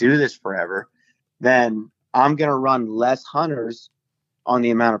want to do this forever, then I'm going to run less hunters on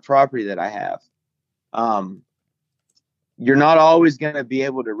the amount of property that I have. You're not always going to be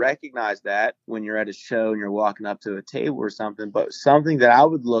able to recognize that when you're at a show and you're walking up to a table or something, but something that I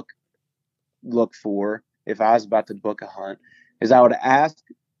would look for if I was about to book a hunt is I would ask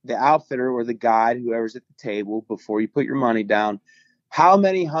the outfitter or the guide, whoever's at the table, before you put your money down, how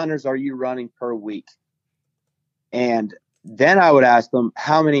many hunters are you running per week? And then I would ask them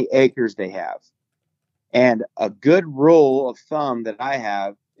how many acres they have. And a good rule of thumb that I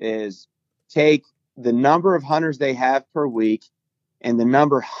have is take the number of hunters they have per week and the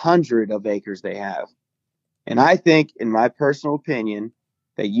number 100 of acres they have. And I think, in my personal opinion,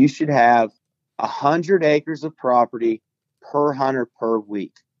 that you should have 100 acres of property per hunter per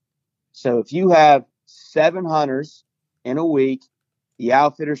week. So if you have 7 hunters in a week, the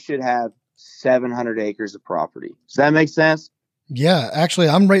outfitter should have 700 acres of property. Does that make sense? Yeah, actually,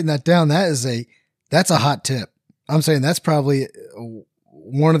 I'm writing that down. That's a hot tip. I'm saying that's probably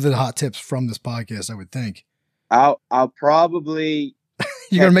one of the hot tips from this podcast, I would think. I'll probably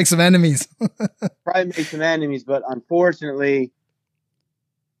you're gonna make some enemies. Probably make some enemies, but unfortunately,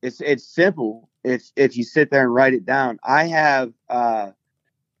 it's simple. If you sit there and write it down. I have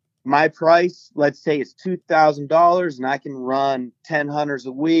my price. Let's say it's $2,000, and I can run 10 hunters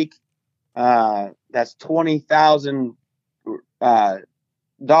a week. That's $20,000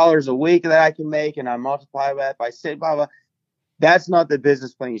 dollars a week that I can make, and I multiply that by say blah blah. That's not the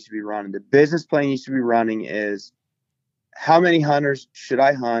business plan you should be running. The business plan you should be running is, how many hunters should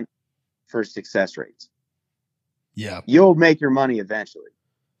I hunt for success rates? Yeah. You'll make your money eventually.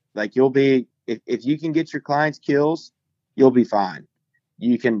 Like, you'll be, if you can get your clients kills, you'll be fine.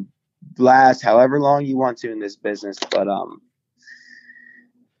 You can last however long you want to in this business, but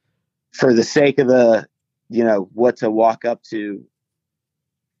for the sake of the, what to walk up to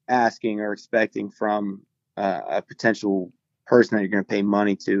asking or expecting from a potential person that you're going to pay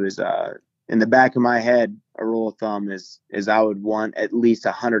money to is, in the back of my head, a rule of thumb is I would want at least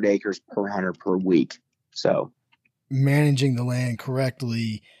 100 acres per hunter per week. So managing the land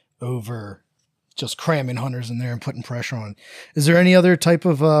correctly over just cramming hunters in there and putting pressure on. Is there any other type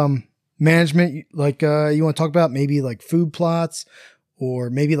of management like you want to talk about? Maybe like food plots, or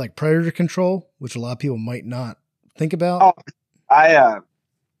maybe like predator control, which a lot of people might not think about.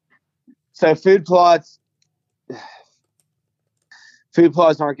 So food plots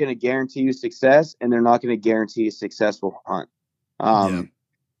aren't going to guarantee you success, and they're not going to guarantee a successful hunt.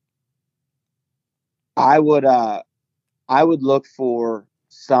 I would look for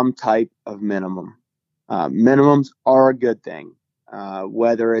some type of minimum. Minimums are a good thing,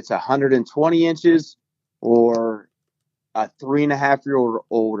 whether it's 120 inches or a 3.5-year-old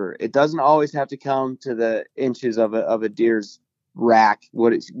older. It doesn't always have to come to the inches of a deer's rack,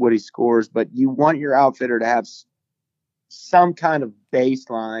 what he scores, but you want your outfitter to have some kind of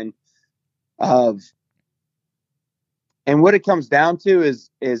baseline of, and what it comes down to is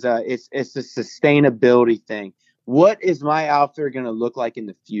it's a sustainability thing. What is my outfitter going to look like in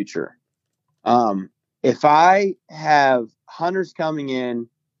the future? If I have hunters coming in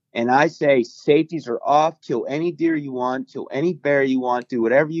and I say safeties are off, kill any deer you want, kill any bear you want, do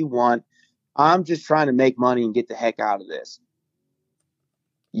whatever you want, I'm just trying to make money and get the heck out of this.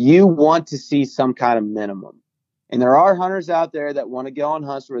 You want to see some kind of minimum. And there are hunters out there that want to go on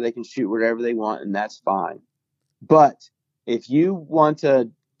hunts where they can shoot whatever they want, and that's fine. But if you want to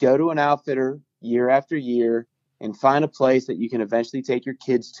go to an outfitter year after year and find a place that you can eventually take your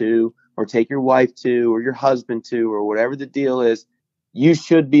kids to, or take your wife to, or your husband to, or whatever the deal is, you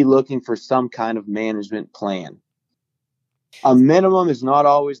should be looking for some kind of management plan. A minimum is not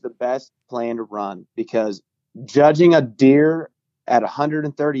always the best plan to run, because judging a deer at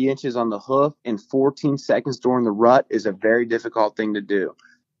 130 inches on the hoof in 14 seconds during the rut is a very difficult thing to do.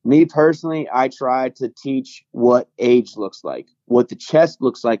 Me personally, I try to teach what age looks like, what the chest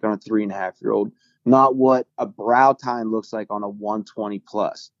looks like on a 3.5-year-old, not what a brow tine looks like on a 120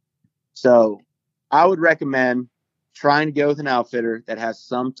 plus. So I would recommend trying to go with an outfitter that has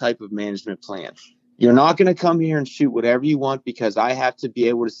some type of management plan. You're not going to come here and shoot whatever you want, because I have to be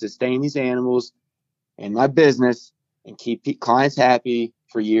able to sustain these animals and my business and keep clients happy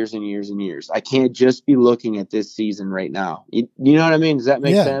for years and years and years. I can't just be looking at this season right now. You know what I mean? Does that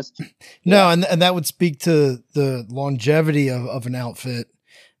make sense? No, and that would speak to the longevity of an outfit.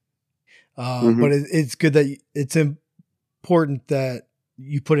 But it's good that it's important that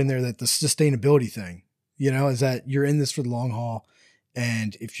you put in there that the sustainability thing, is that you're in this for the long haul.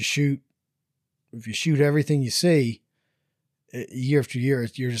 And if you shoot everything you see year after year,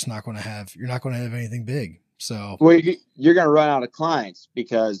 you're not going to have anything big. So, well, you're going to run out of clients,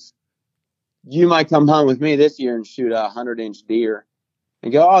 because you might come home with me this year and shoot a 100-inch deer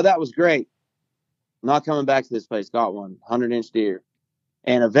and go, "Oh, that was great. I'm not coming back to this place. Got one 100-inch deer."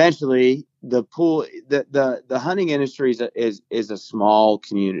 And eventually the hunting industry is a small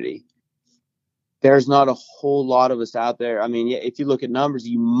community. There's not a whole lot of us out there. I mean, if you look at numbers,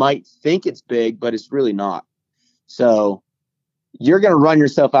 you might think it's big, but it's really not. So you're going to run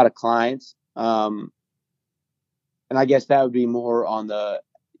yourself out of clients. And I guess that would be more on the,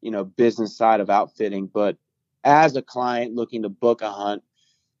 business side of outfitting. But as a client looking to book a hunt,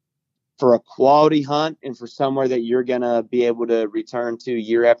 for a quality hunt and for somewhere that you're going to be able to return to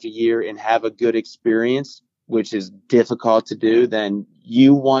year after year and have a good experience, which is difficult to do, then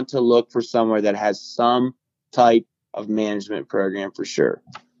you want to look for somewhere that has some type of management program for sure.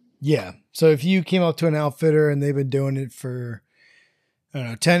 Yeah. So if you came up to an outfitter and they've been doing it for, I don't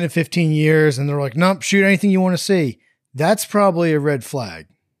know, 10 to 15 years, and they're like, "Nope, shoot anything you want to see," that's probably a red flag,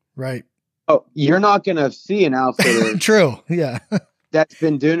 right? Oh, you're not going to see an outfitter. True. Yeah. That's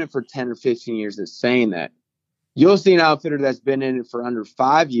been doing it for 10 or 15 years that's saying that. You'll see an outfitter that's been in it for under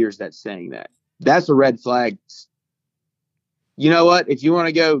 5 years that's saying that. That's a red flag. You know what? If you want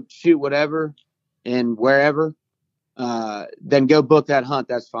to go shoot whatever and wherever, then go book that hunt.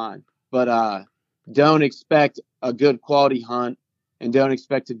 That's fine. But don't expect a good quality hunt, and don't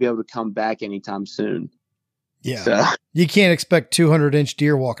expect to be able to come back anytime soon. Yeah. So you can't expect 200-inch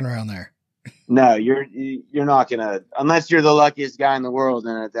deer walking around there. No, you're not gonna, unless you're the luckiest guy in the world.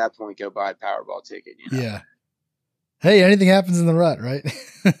 And at that point, go buy a Powerball ticket. Yeah. Hey, anything happens in the rut, right?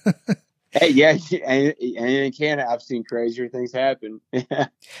 Hey, yeah, and in Canada, I've seen crazier things happen.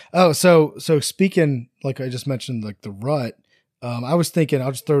 Oh, so speaking, like I just mentioned, like the rut. I was thinking,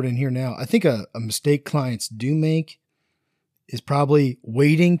 I'll just throw it in here now. I think a mistake clients do make is probably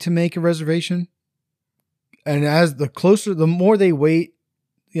waiting to make a reservation. And as the more they wait,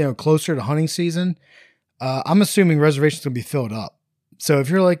 closer to hunting season, I'm assuming reservations gonna be filled up. So if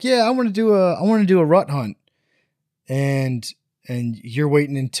you're like, "Yeah, I want to do a rut hunt," and you're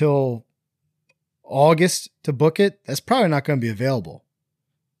waiting until August to book it, that's probably not going to be available,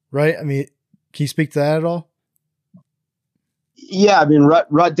 right? I mean, can you speak to that at all? Yeah, I mean,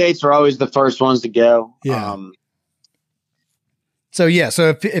 rut dates are always the first ones to go. Yeah. So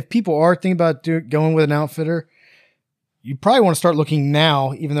if people are thinking about going with an outfitter, you probably want to start looking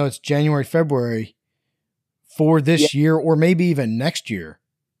now, even though it's January, February, for this year or maybe even next year.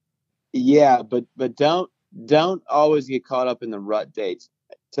 Yeah, but don't always get caught up in the rut dates.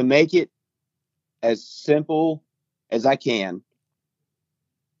 To make it as simple as I can,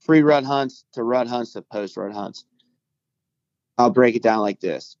 pre-rut hunts to rut hunts to post-rut hunts, I'll break it down like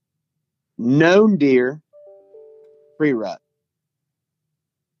this. Known deer, pre-rut.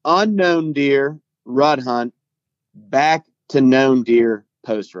 Unknown deer, rut hunt, back to known deer,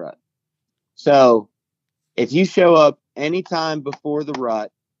 post-rut. So if you show up anytime before the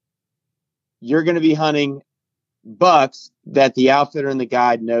rut, you're going to be hunting bucks that the outfitter and the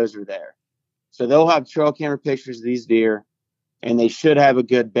guide knows are there. So they'll have trail camera pictures of these deer, and they should have a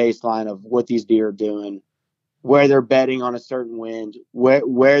good baseline of what these deer are doing, where they're bedding on a certain wind,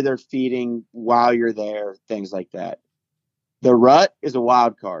 where they're feeding while you're there, things like that. The rut is a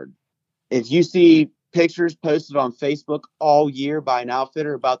wild card. If you see pictures posted on Facebook all year by an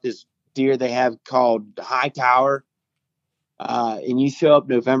outfitter about this deer they have called High Tower, and you show up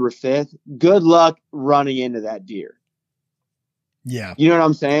November 5th, good luck running into that deer. Yeah. You know what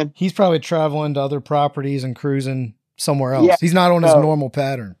I'm saying? He's probably traveling to other properties and cruising somewhere else. Yeah. He's not on his normal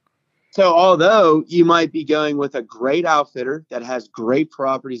pattern. So although you might be going with a great outfitter that has great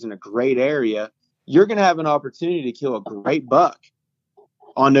properties in a great area, you're going to have an opportunity to kill a great buck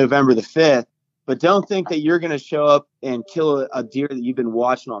on November the 5th. But don't think that you're going to show up and kill a deer that you've been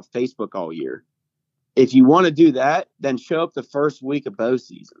watching on Facebook all year. if you want to do that, then show up the first week of bow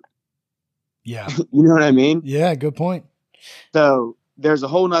season. Yeah. You know what I mean? Yeah, good point. So there's a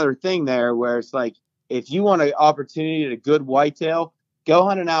whole nother thing there where it's like, if you want an opportunity at a good whitetail, go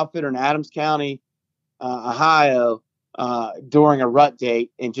hunt an outfitter in Adams County, Ohio, during a rut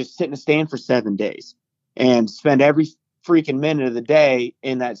date and just sit in a stand for 7 days and spend every freaking minute of the day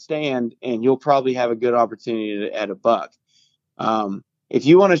in that stand, and you'll probably have a good opportunity at a buck. If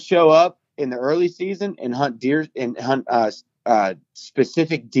you want to show up in the early season and hunt deer and hunt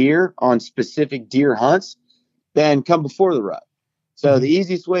specific deer on specific deer hunts, then come before the rut. So the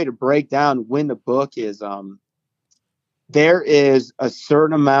easiest way to break down when the book is, there is a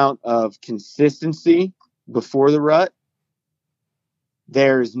certain amount of consistency before the rut.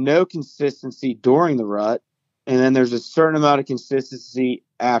 There's no consistency during the rut. And then there's a certain amount of consistency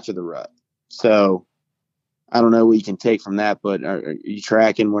after the rut. So I don't know what you can take from that, but are you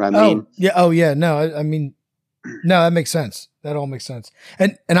tracking what I mean? Oh, yeah. Oh, yeah. No, I mean, no, that makes sense. That all makes sense.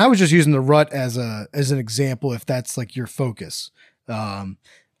 And I was just using the rut as an example, if that's like your focus. I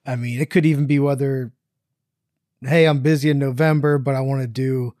mean, it could even be whether, hey, I'm busy in November, but I want to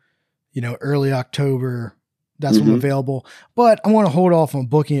do, early October. That's when I'm available, but I want to hold off on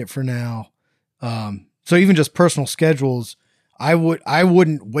booking it for now. So even just personal schedules, I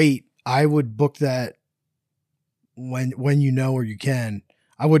wouldn't wait. I would book that when or you can.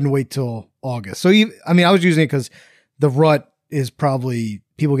 I wouldn't wait till August. So I was using it because the rut is probably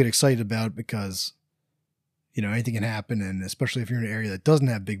people get excited about it because, anything can happen. And especially if you're in an area that doesn't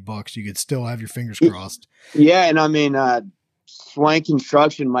have big bucks, you could still have your fingers crossed. Yeah. And I mean, Swank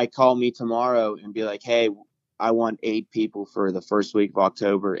Construction might call me tomorrow and be like, hey, I want 8 people for the first week of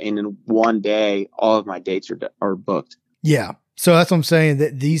October. And in one day, all of my dates are booked. Yeah. So that's what I'm saying,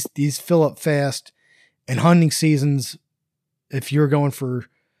 that these fill up fast, and hunting seasons, if you're going for,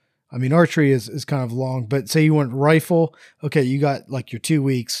 archery is kind of long, but say you want rifle, okay, you got like your 2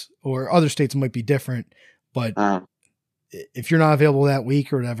 weeks, or other states might be different, but if you're not available that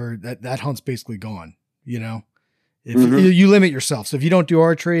week or whatever, that hunt's basically gone, If you limit yourself. So if you don't do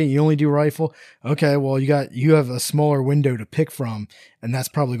archery and you only do rifle, okay, well you have a smaller window to pick from, and that's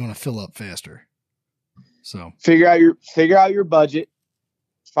probably going to fill up faster. So figure out your budget,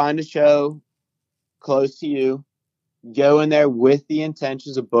 find a show close to you, go in there with the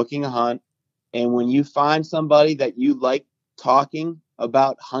intentions of booking a hunt. And when you find somebody that you like talking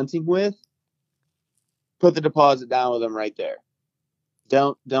about hunting with, put the deposit down with them right there.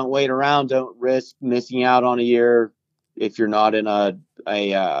 Don't wait around. Don't risk missing out on a year if you're not in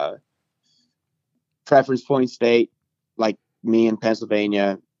a preference point state like me in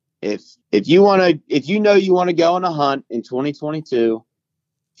Pennsylvania. If you want to go on a hunt in 2022,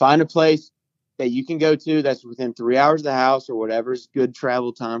 find a place that you can go to that's within 3 hours of the house or whatever's good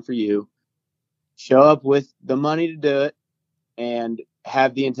travel time for you. Show up with the money to do it and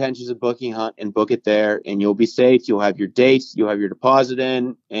have the intentions of booking hunt and book it there, and you'll be safe. You'll have your dates, you'll have your deposit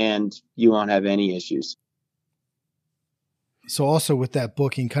in, and you won't have any issues. So also with that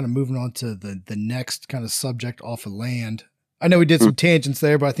booking, kind of moving on to the next kind of subject off of land. I know we did some tangents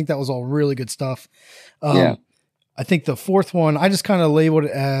there, but I think that was all really good stuff. Yeah. I think the fourth one, I just kind of labeled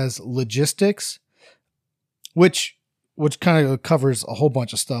it as logistics, which kind of covers a whole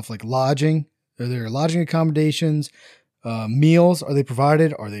bunch of stuff like lodging. Are there lodging accommodations? Meals, are they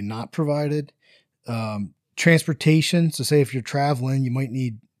provided? Are they not provided? Transportation. So say if you're traveling,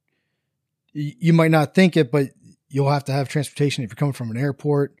 you might not think it, but you'll have to have transportation if you're coming from an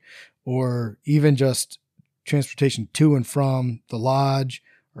airport, or even just transportation to and from the lodge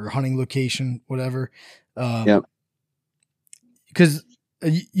or hunting location, whatever. Because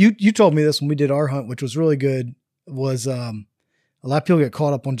you told me this when we did our hunt, which was really good, was a lot of people get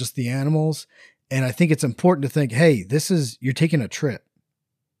caught up on just the animals. And I think it's important to think, hey, you're taking a trip.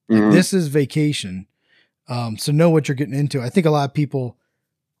 Like, this is vacation. So know what you're getting into. I think a lot of people,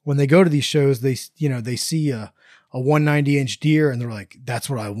 when they go to these shows, they see a 190-inch deer and they're like, that's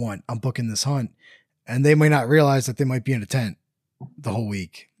what I want. I'm booking this hunt. And they may not realize that they might be in a tent the whole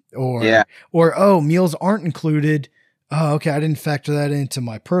week, or, oh, meals aren't included. Oh, okay. I didn't factor that into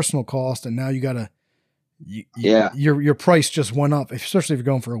my personal cost. And now you gotta, your price just went up, especially if you're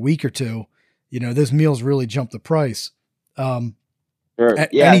going for a week or two. Those meals really jump the price. Sure.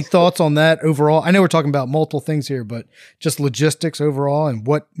 Any thoughts on that overall? I know we're talking about multiple things here, but just logistics overall, and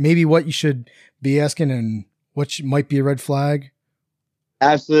what you should be asking and what might be a red flag.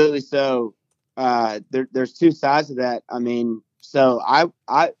 Absolutely. So there's two sides to that. I mean, so I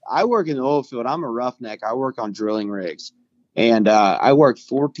work in the oil field. I'm a roughneck. I work on drilling rigs, and I work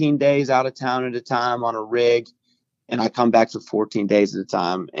 14 days out of town at a time on a rig, and I come back for 14 days at a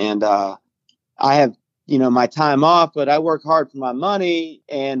time. And I have my time off, but I work hard for my money.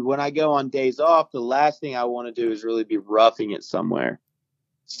 And when I go on days off, the last thing I want to do is really be roughing it somewhere.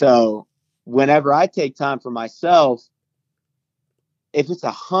 So whenever I take time for myself, if it's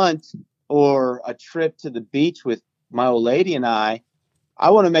a hunt or a trip to the beach with my old lady and I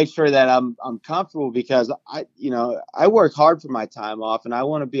want to make sure that I'm comfortable because I work hard for my time off and I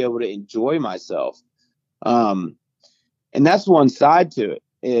want to be able to enjoy myself. Um, and that's one side to it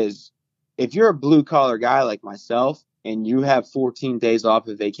is if you're a blue collar guy like myself and you have 14 days off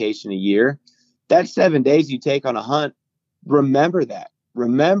of vacation a year, that's 7 days you take on a hunt. Remember that.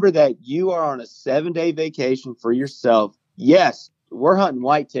 Remember that you are on a 7-day vacation for yourself. Yes, we're hunting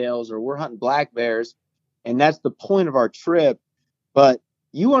whitetails or we're hunting black bears, and that's the point of our trip. But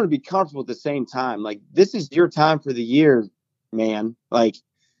you want to be comfortable at the same time. Like, this is your time for the year, man. Like,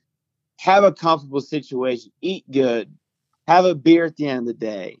 have a comfortable situation, eat good, have a beer at the end of the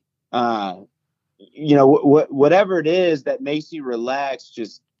day. Whatever it is that makes you relax,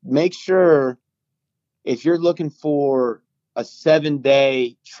 just make sure if you're looking for a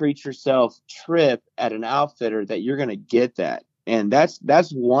 7-day treat yourself trip at an outfitter that you're going to get that. And that's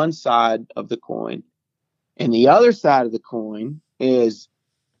one side of the coin. And the other side of the coin is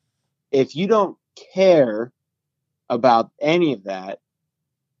if you don't care about any of that,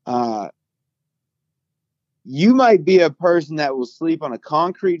 you might be a person that will sleep on a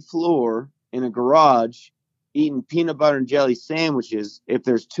concrete floor in a garage eating peanut butter and jelly sandwiches if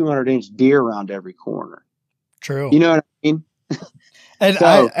there's 200-inch deer around every corner. True. You know what I mean?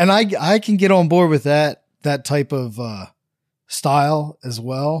 And I can get on board with that type of style as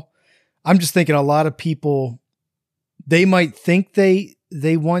well. I'm just thinking a lot of people, they might think they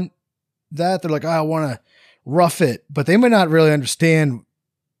want that. They're like, I want to rough it, but they might not really understand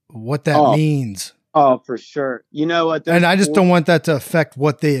what that means. Oh, for sure. You know what? And I just don't want that to affect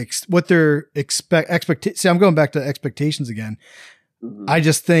what their expectation. See, I'm going back to expectations again. Mm-hmm. I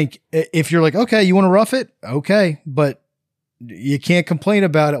just think if you're like, okay, you want to rough it? Okay. But you can't complain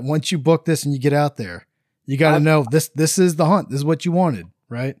about it once you book this and you get out there. You got to know this is the hunt. This is what you wanted,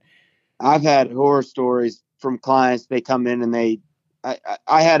 right? I've had horror stories from clients. They come in and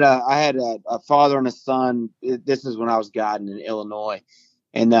I had a father and a son. This is when I was guiding in Illinois.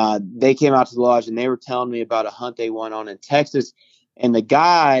 And they came out to the lodge and they were telling me about a hunt they went on in Texas. And the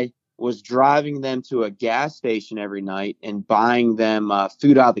guy was driving them to a gas station every night and buying them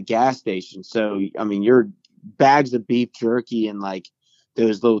food out of the gas station. So, I mean, your bags of beef jerky and like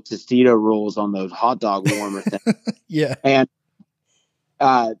those little Tostito rolls on those hot dog warmer things. Yeah. And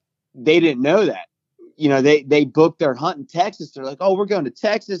they didn't know that. You know, they booked their hunt in Texas. They're like, oh, we're going to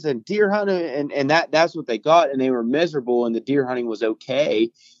Texas and deer hunting. And that's what they got. And they were miserable and the deer hunting was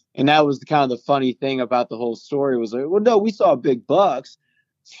okay. And that was the kind of the funny thing about the whole story was like, well, no, we saw big bucks.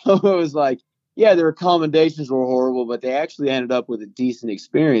 So it was like, yeah, their accommodations were horrible, but they actually ended up with a decent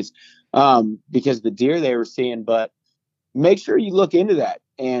experience because the deer they were seeing. But make sure you look into that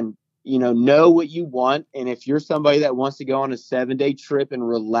and, know what you want. And if you're somebody that wants to go on a 7-day trip and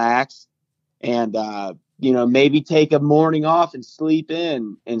relax, and, maybe take a morning off and sleep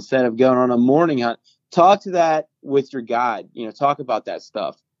in instead of going on a morning hunt. Talk to that with your guide, talk about that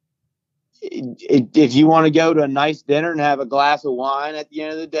stuff. If you want to go to a nice dinner and have a glass of wine at the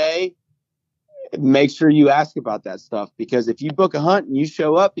end of the day, make sure you ask about that stuff. Because if you book a hunt and you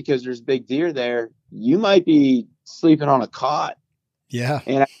show up because there's big deer there, you might be sleeping on a cot. Yeah.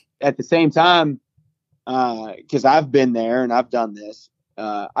 And at the same time, because I've been there and I've done this,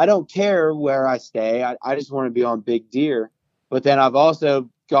 I don't care where I stay. I just want to be on big deer. But then I've also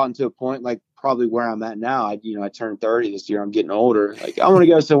gotten to a point like probably where I'm at now. I turned 30 this year. I'm getting older. Like I want to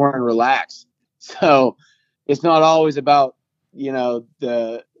go somewhere and relax. So it's not always about,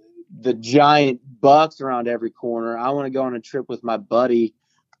 the giant bucks around every corner. I want to go on a trip with my buddy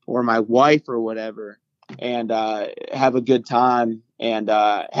or my wife or whatever and have a good time and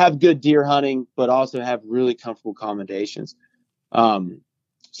have good deer hunting, but also have really comfortable accommodations.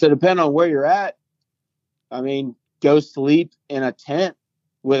 So depending on where you're at, I mean, go sleep in a tent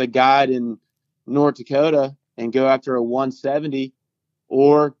with a guide in North Dakota and go after a 170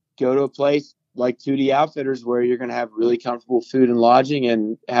 or go to a place like 2D Outfitters where you're going to have really comfortable food and lodging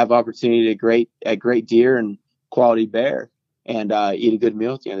and have opportunity to great deer and quality bear and eat a good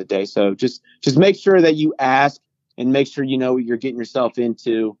meal at the end of the day. So just make sure that you ask and make sure you know what you're getting yourself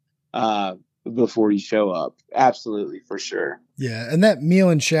into before you show up. Absolutely, for sure. Yeah, and that meal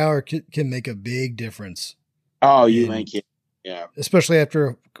and shower can make a big difference. Oh, you make it. Yeah. Especially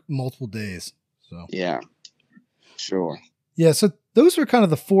after multiple days. So yeah, sure. Yeah, so those were kind of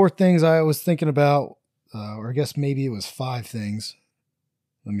the 4 things I was thinking about, or I guess maybe it was 5 things.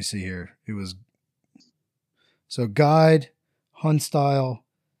 Let me see here. It was So guide, hunt style,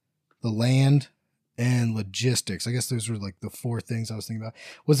 the land, and logistics. I guess those were like the 4 things I was thinking about.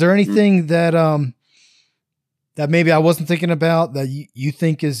 Was there anything that that maybe I wasn't thinking about that you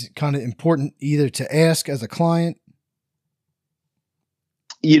think is kind of important either to ask as a client?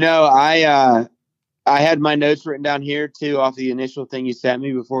 I had my notes written down here too off the initial thing you sent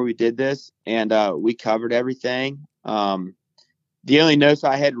me before we did this, and we covered everything. The only notes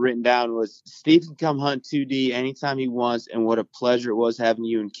I had written down was Steve can come hunt 2D anytime he wants, and what a pleasure it was having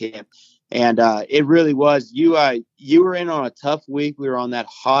you in camp. And it really was. You were in on a tough week. We were on that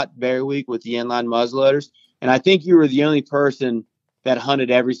hot bear week with the inline muzzleloaders, and I think you were the only person that hunted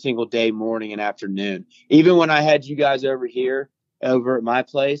every single day, morning and afternoon. Even when I had you guys over here, over at my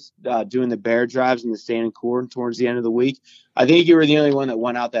place, doing the bear drives and the standing corn towards the end of the week, I think you were the only one that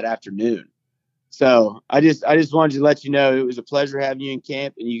went out that afternoon. So I just wanted to let you know it was a pleasure having you in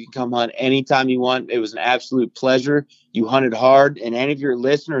camp, and you can come hunt anytime you want. It was an absolute pleasure. You hunted hard, and any of your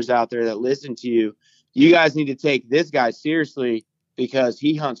listeners out there that listen to you, you guys need to take this guy seriously because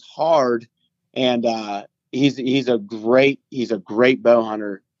he hunts hard, and he's a great bow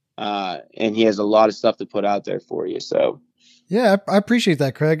hunter, and he has a lot of stuff to put out there for you. So yeah, I appreciate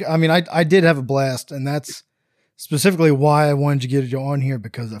that, Craig. I mean, I did have a blast, and that's specifically why I wanted to get you on here,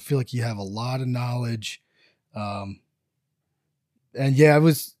 because I feel like you have a lot of knowledge. And yeah, it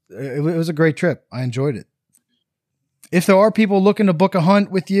was a great trip. I enjoyed it. If there are people looking to book a hunt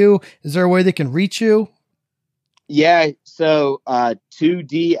with you, is there a way they can reach you? Yeah. So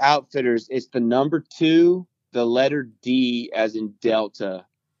 2D Outfitters, it's the number 2, the letter D as in Delta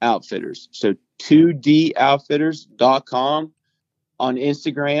Outfitters. So 2doutfitters.com. On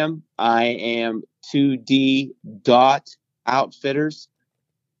Instagram, I am 2d.outfitters.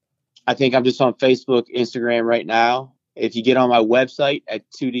 I think I'm just on Facebook, Instagram right now. If you get on my website at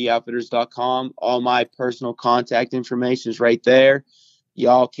 2doutfitters.com, all my personal contact information is right there.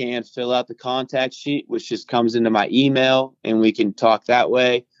 Y'all can fill out the contact sheet, which just comes into my email, and we can talk that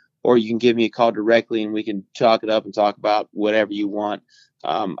way. Or you can give me a call directly, and we can chalk it up and talk about whatever you want.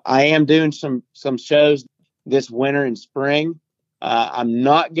 I am doing some shows this winter and spring. I'm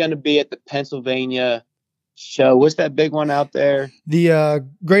not going to be at the Pennsylvania show. What's that big one out there? The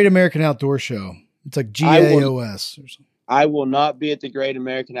Great American Outdoor Show. It's like GAOS or something. I will not be at the Great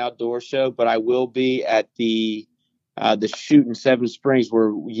American Outdoor Show, but I will be at the shoot in Seven Springs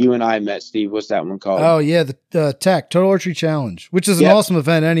where you and I met, Steve. What's that one called? Oh yeah, the TAC Total Archery Challenge, which is an awesome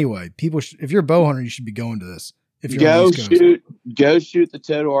event anyway. People, if you're a bow hunter, you should be going to this. If you're go shoot the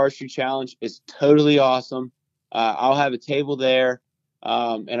Total Archery Challenge. It's totally awesome. I'll have a table there,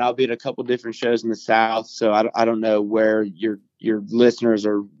 and I'll be at a couple different shows in the South. So I don't know where your listeners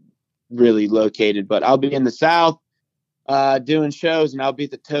are really located, but I'll be in the South doing shows, and I'll be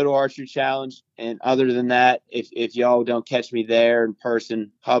at the Total Archery Challenge. And other than that, if y'all don't catch me there in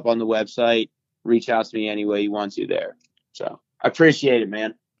person, hop on the website, reach out to me any way you want to there. So I appreciate it,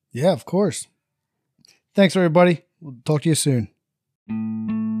 man. Yeah, of course. Thanks, everybody. We'll talk to you soon.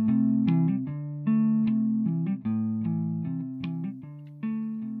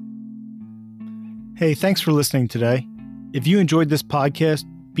 Hey, thanks for listening today. If you enjoyed this podcast,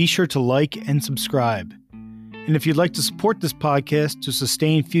 be sure to like and subscribe. And if you'd like to support this podcast to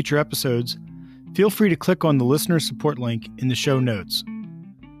sustain future episodes, feel free to click on the listener support link in the show notes.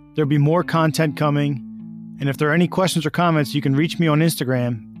 There'll be more content coming, and if there are any questions or comments, you can reach me on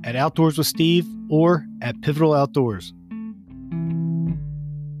Instagram at Outdoors with Steve or at Pivotal Outdoors.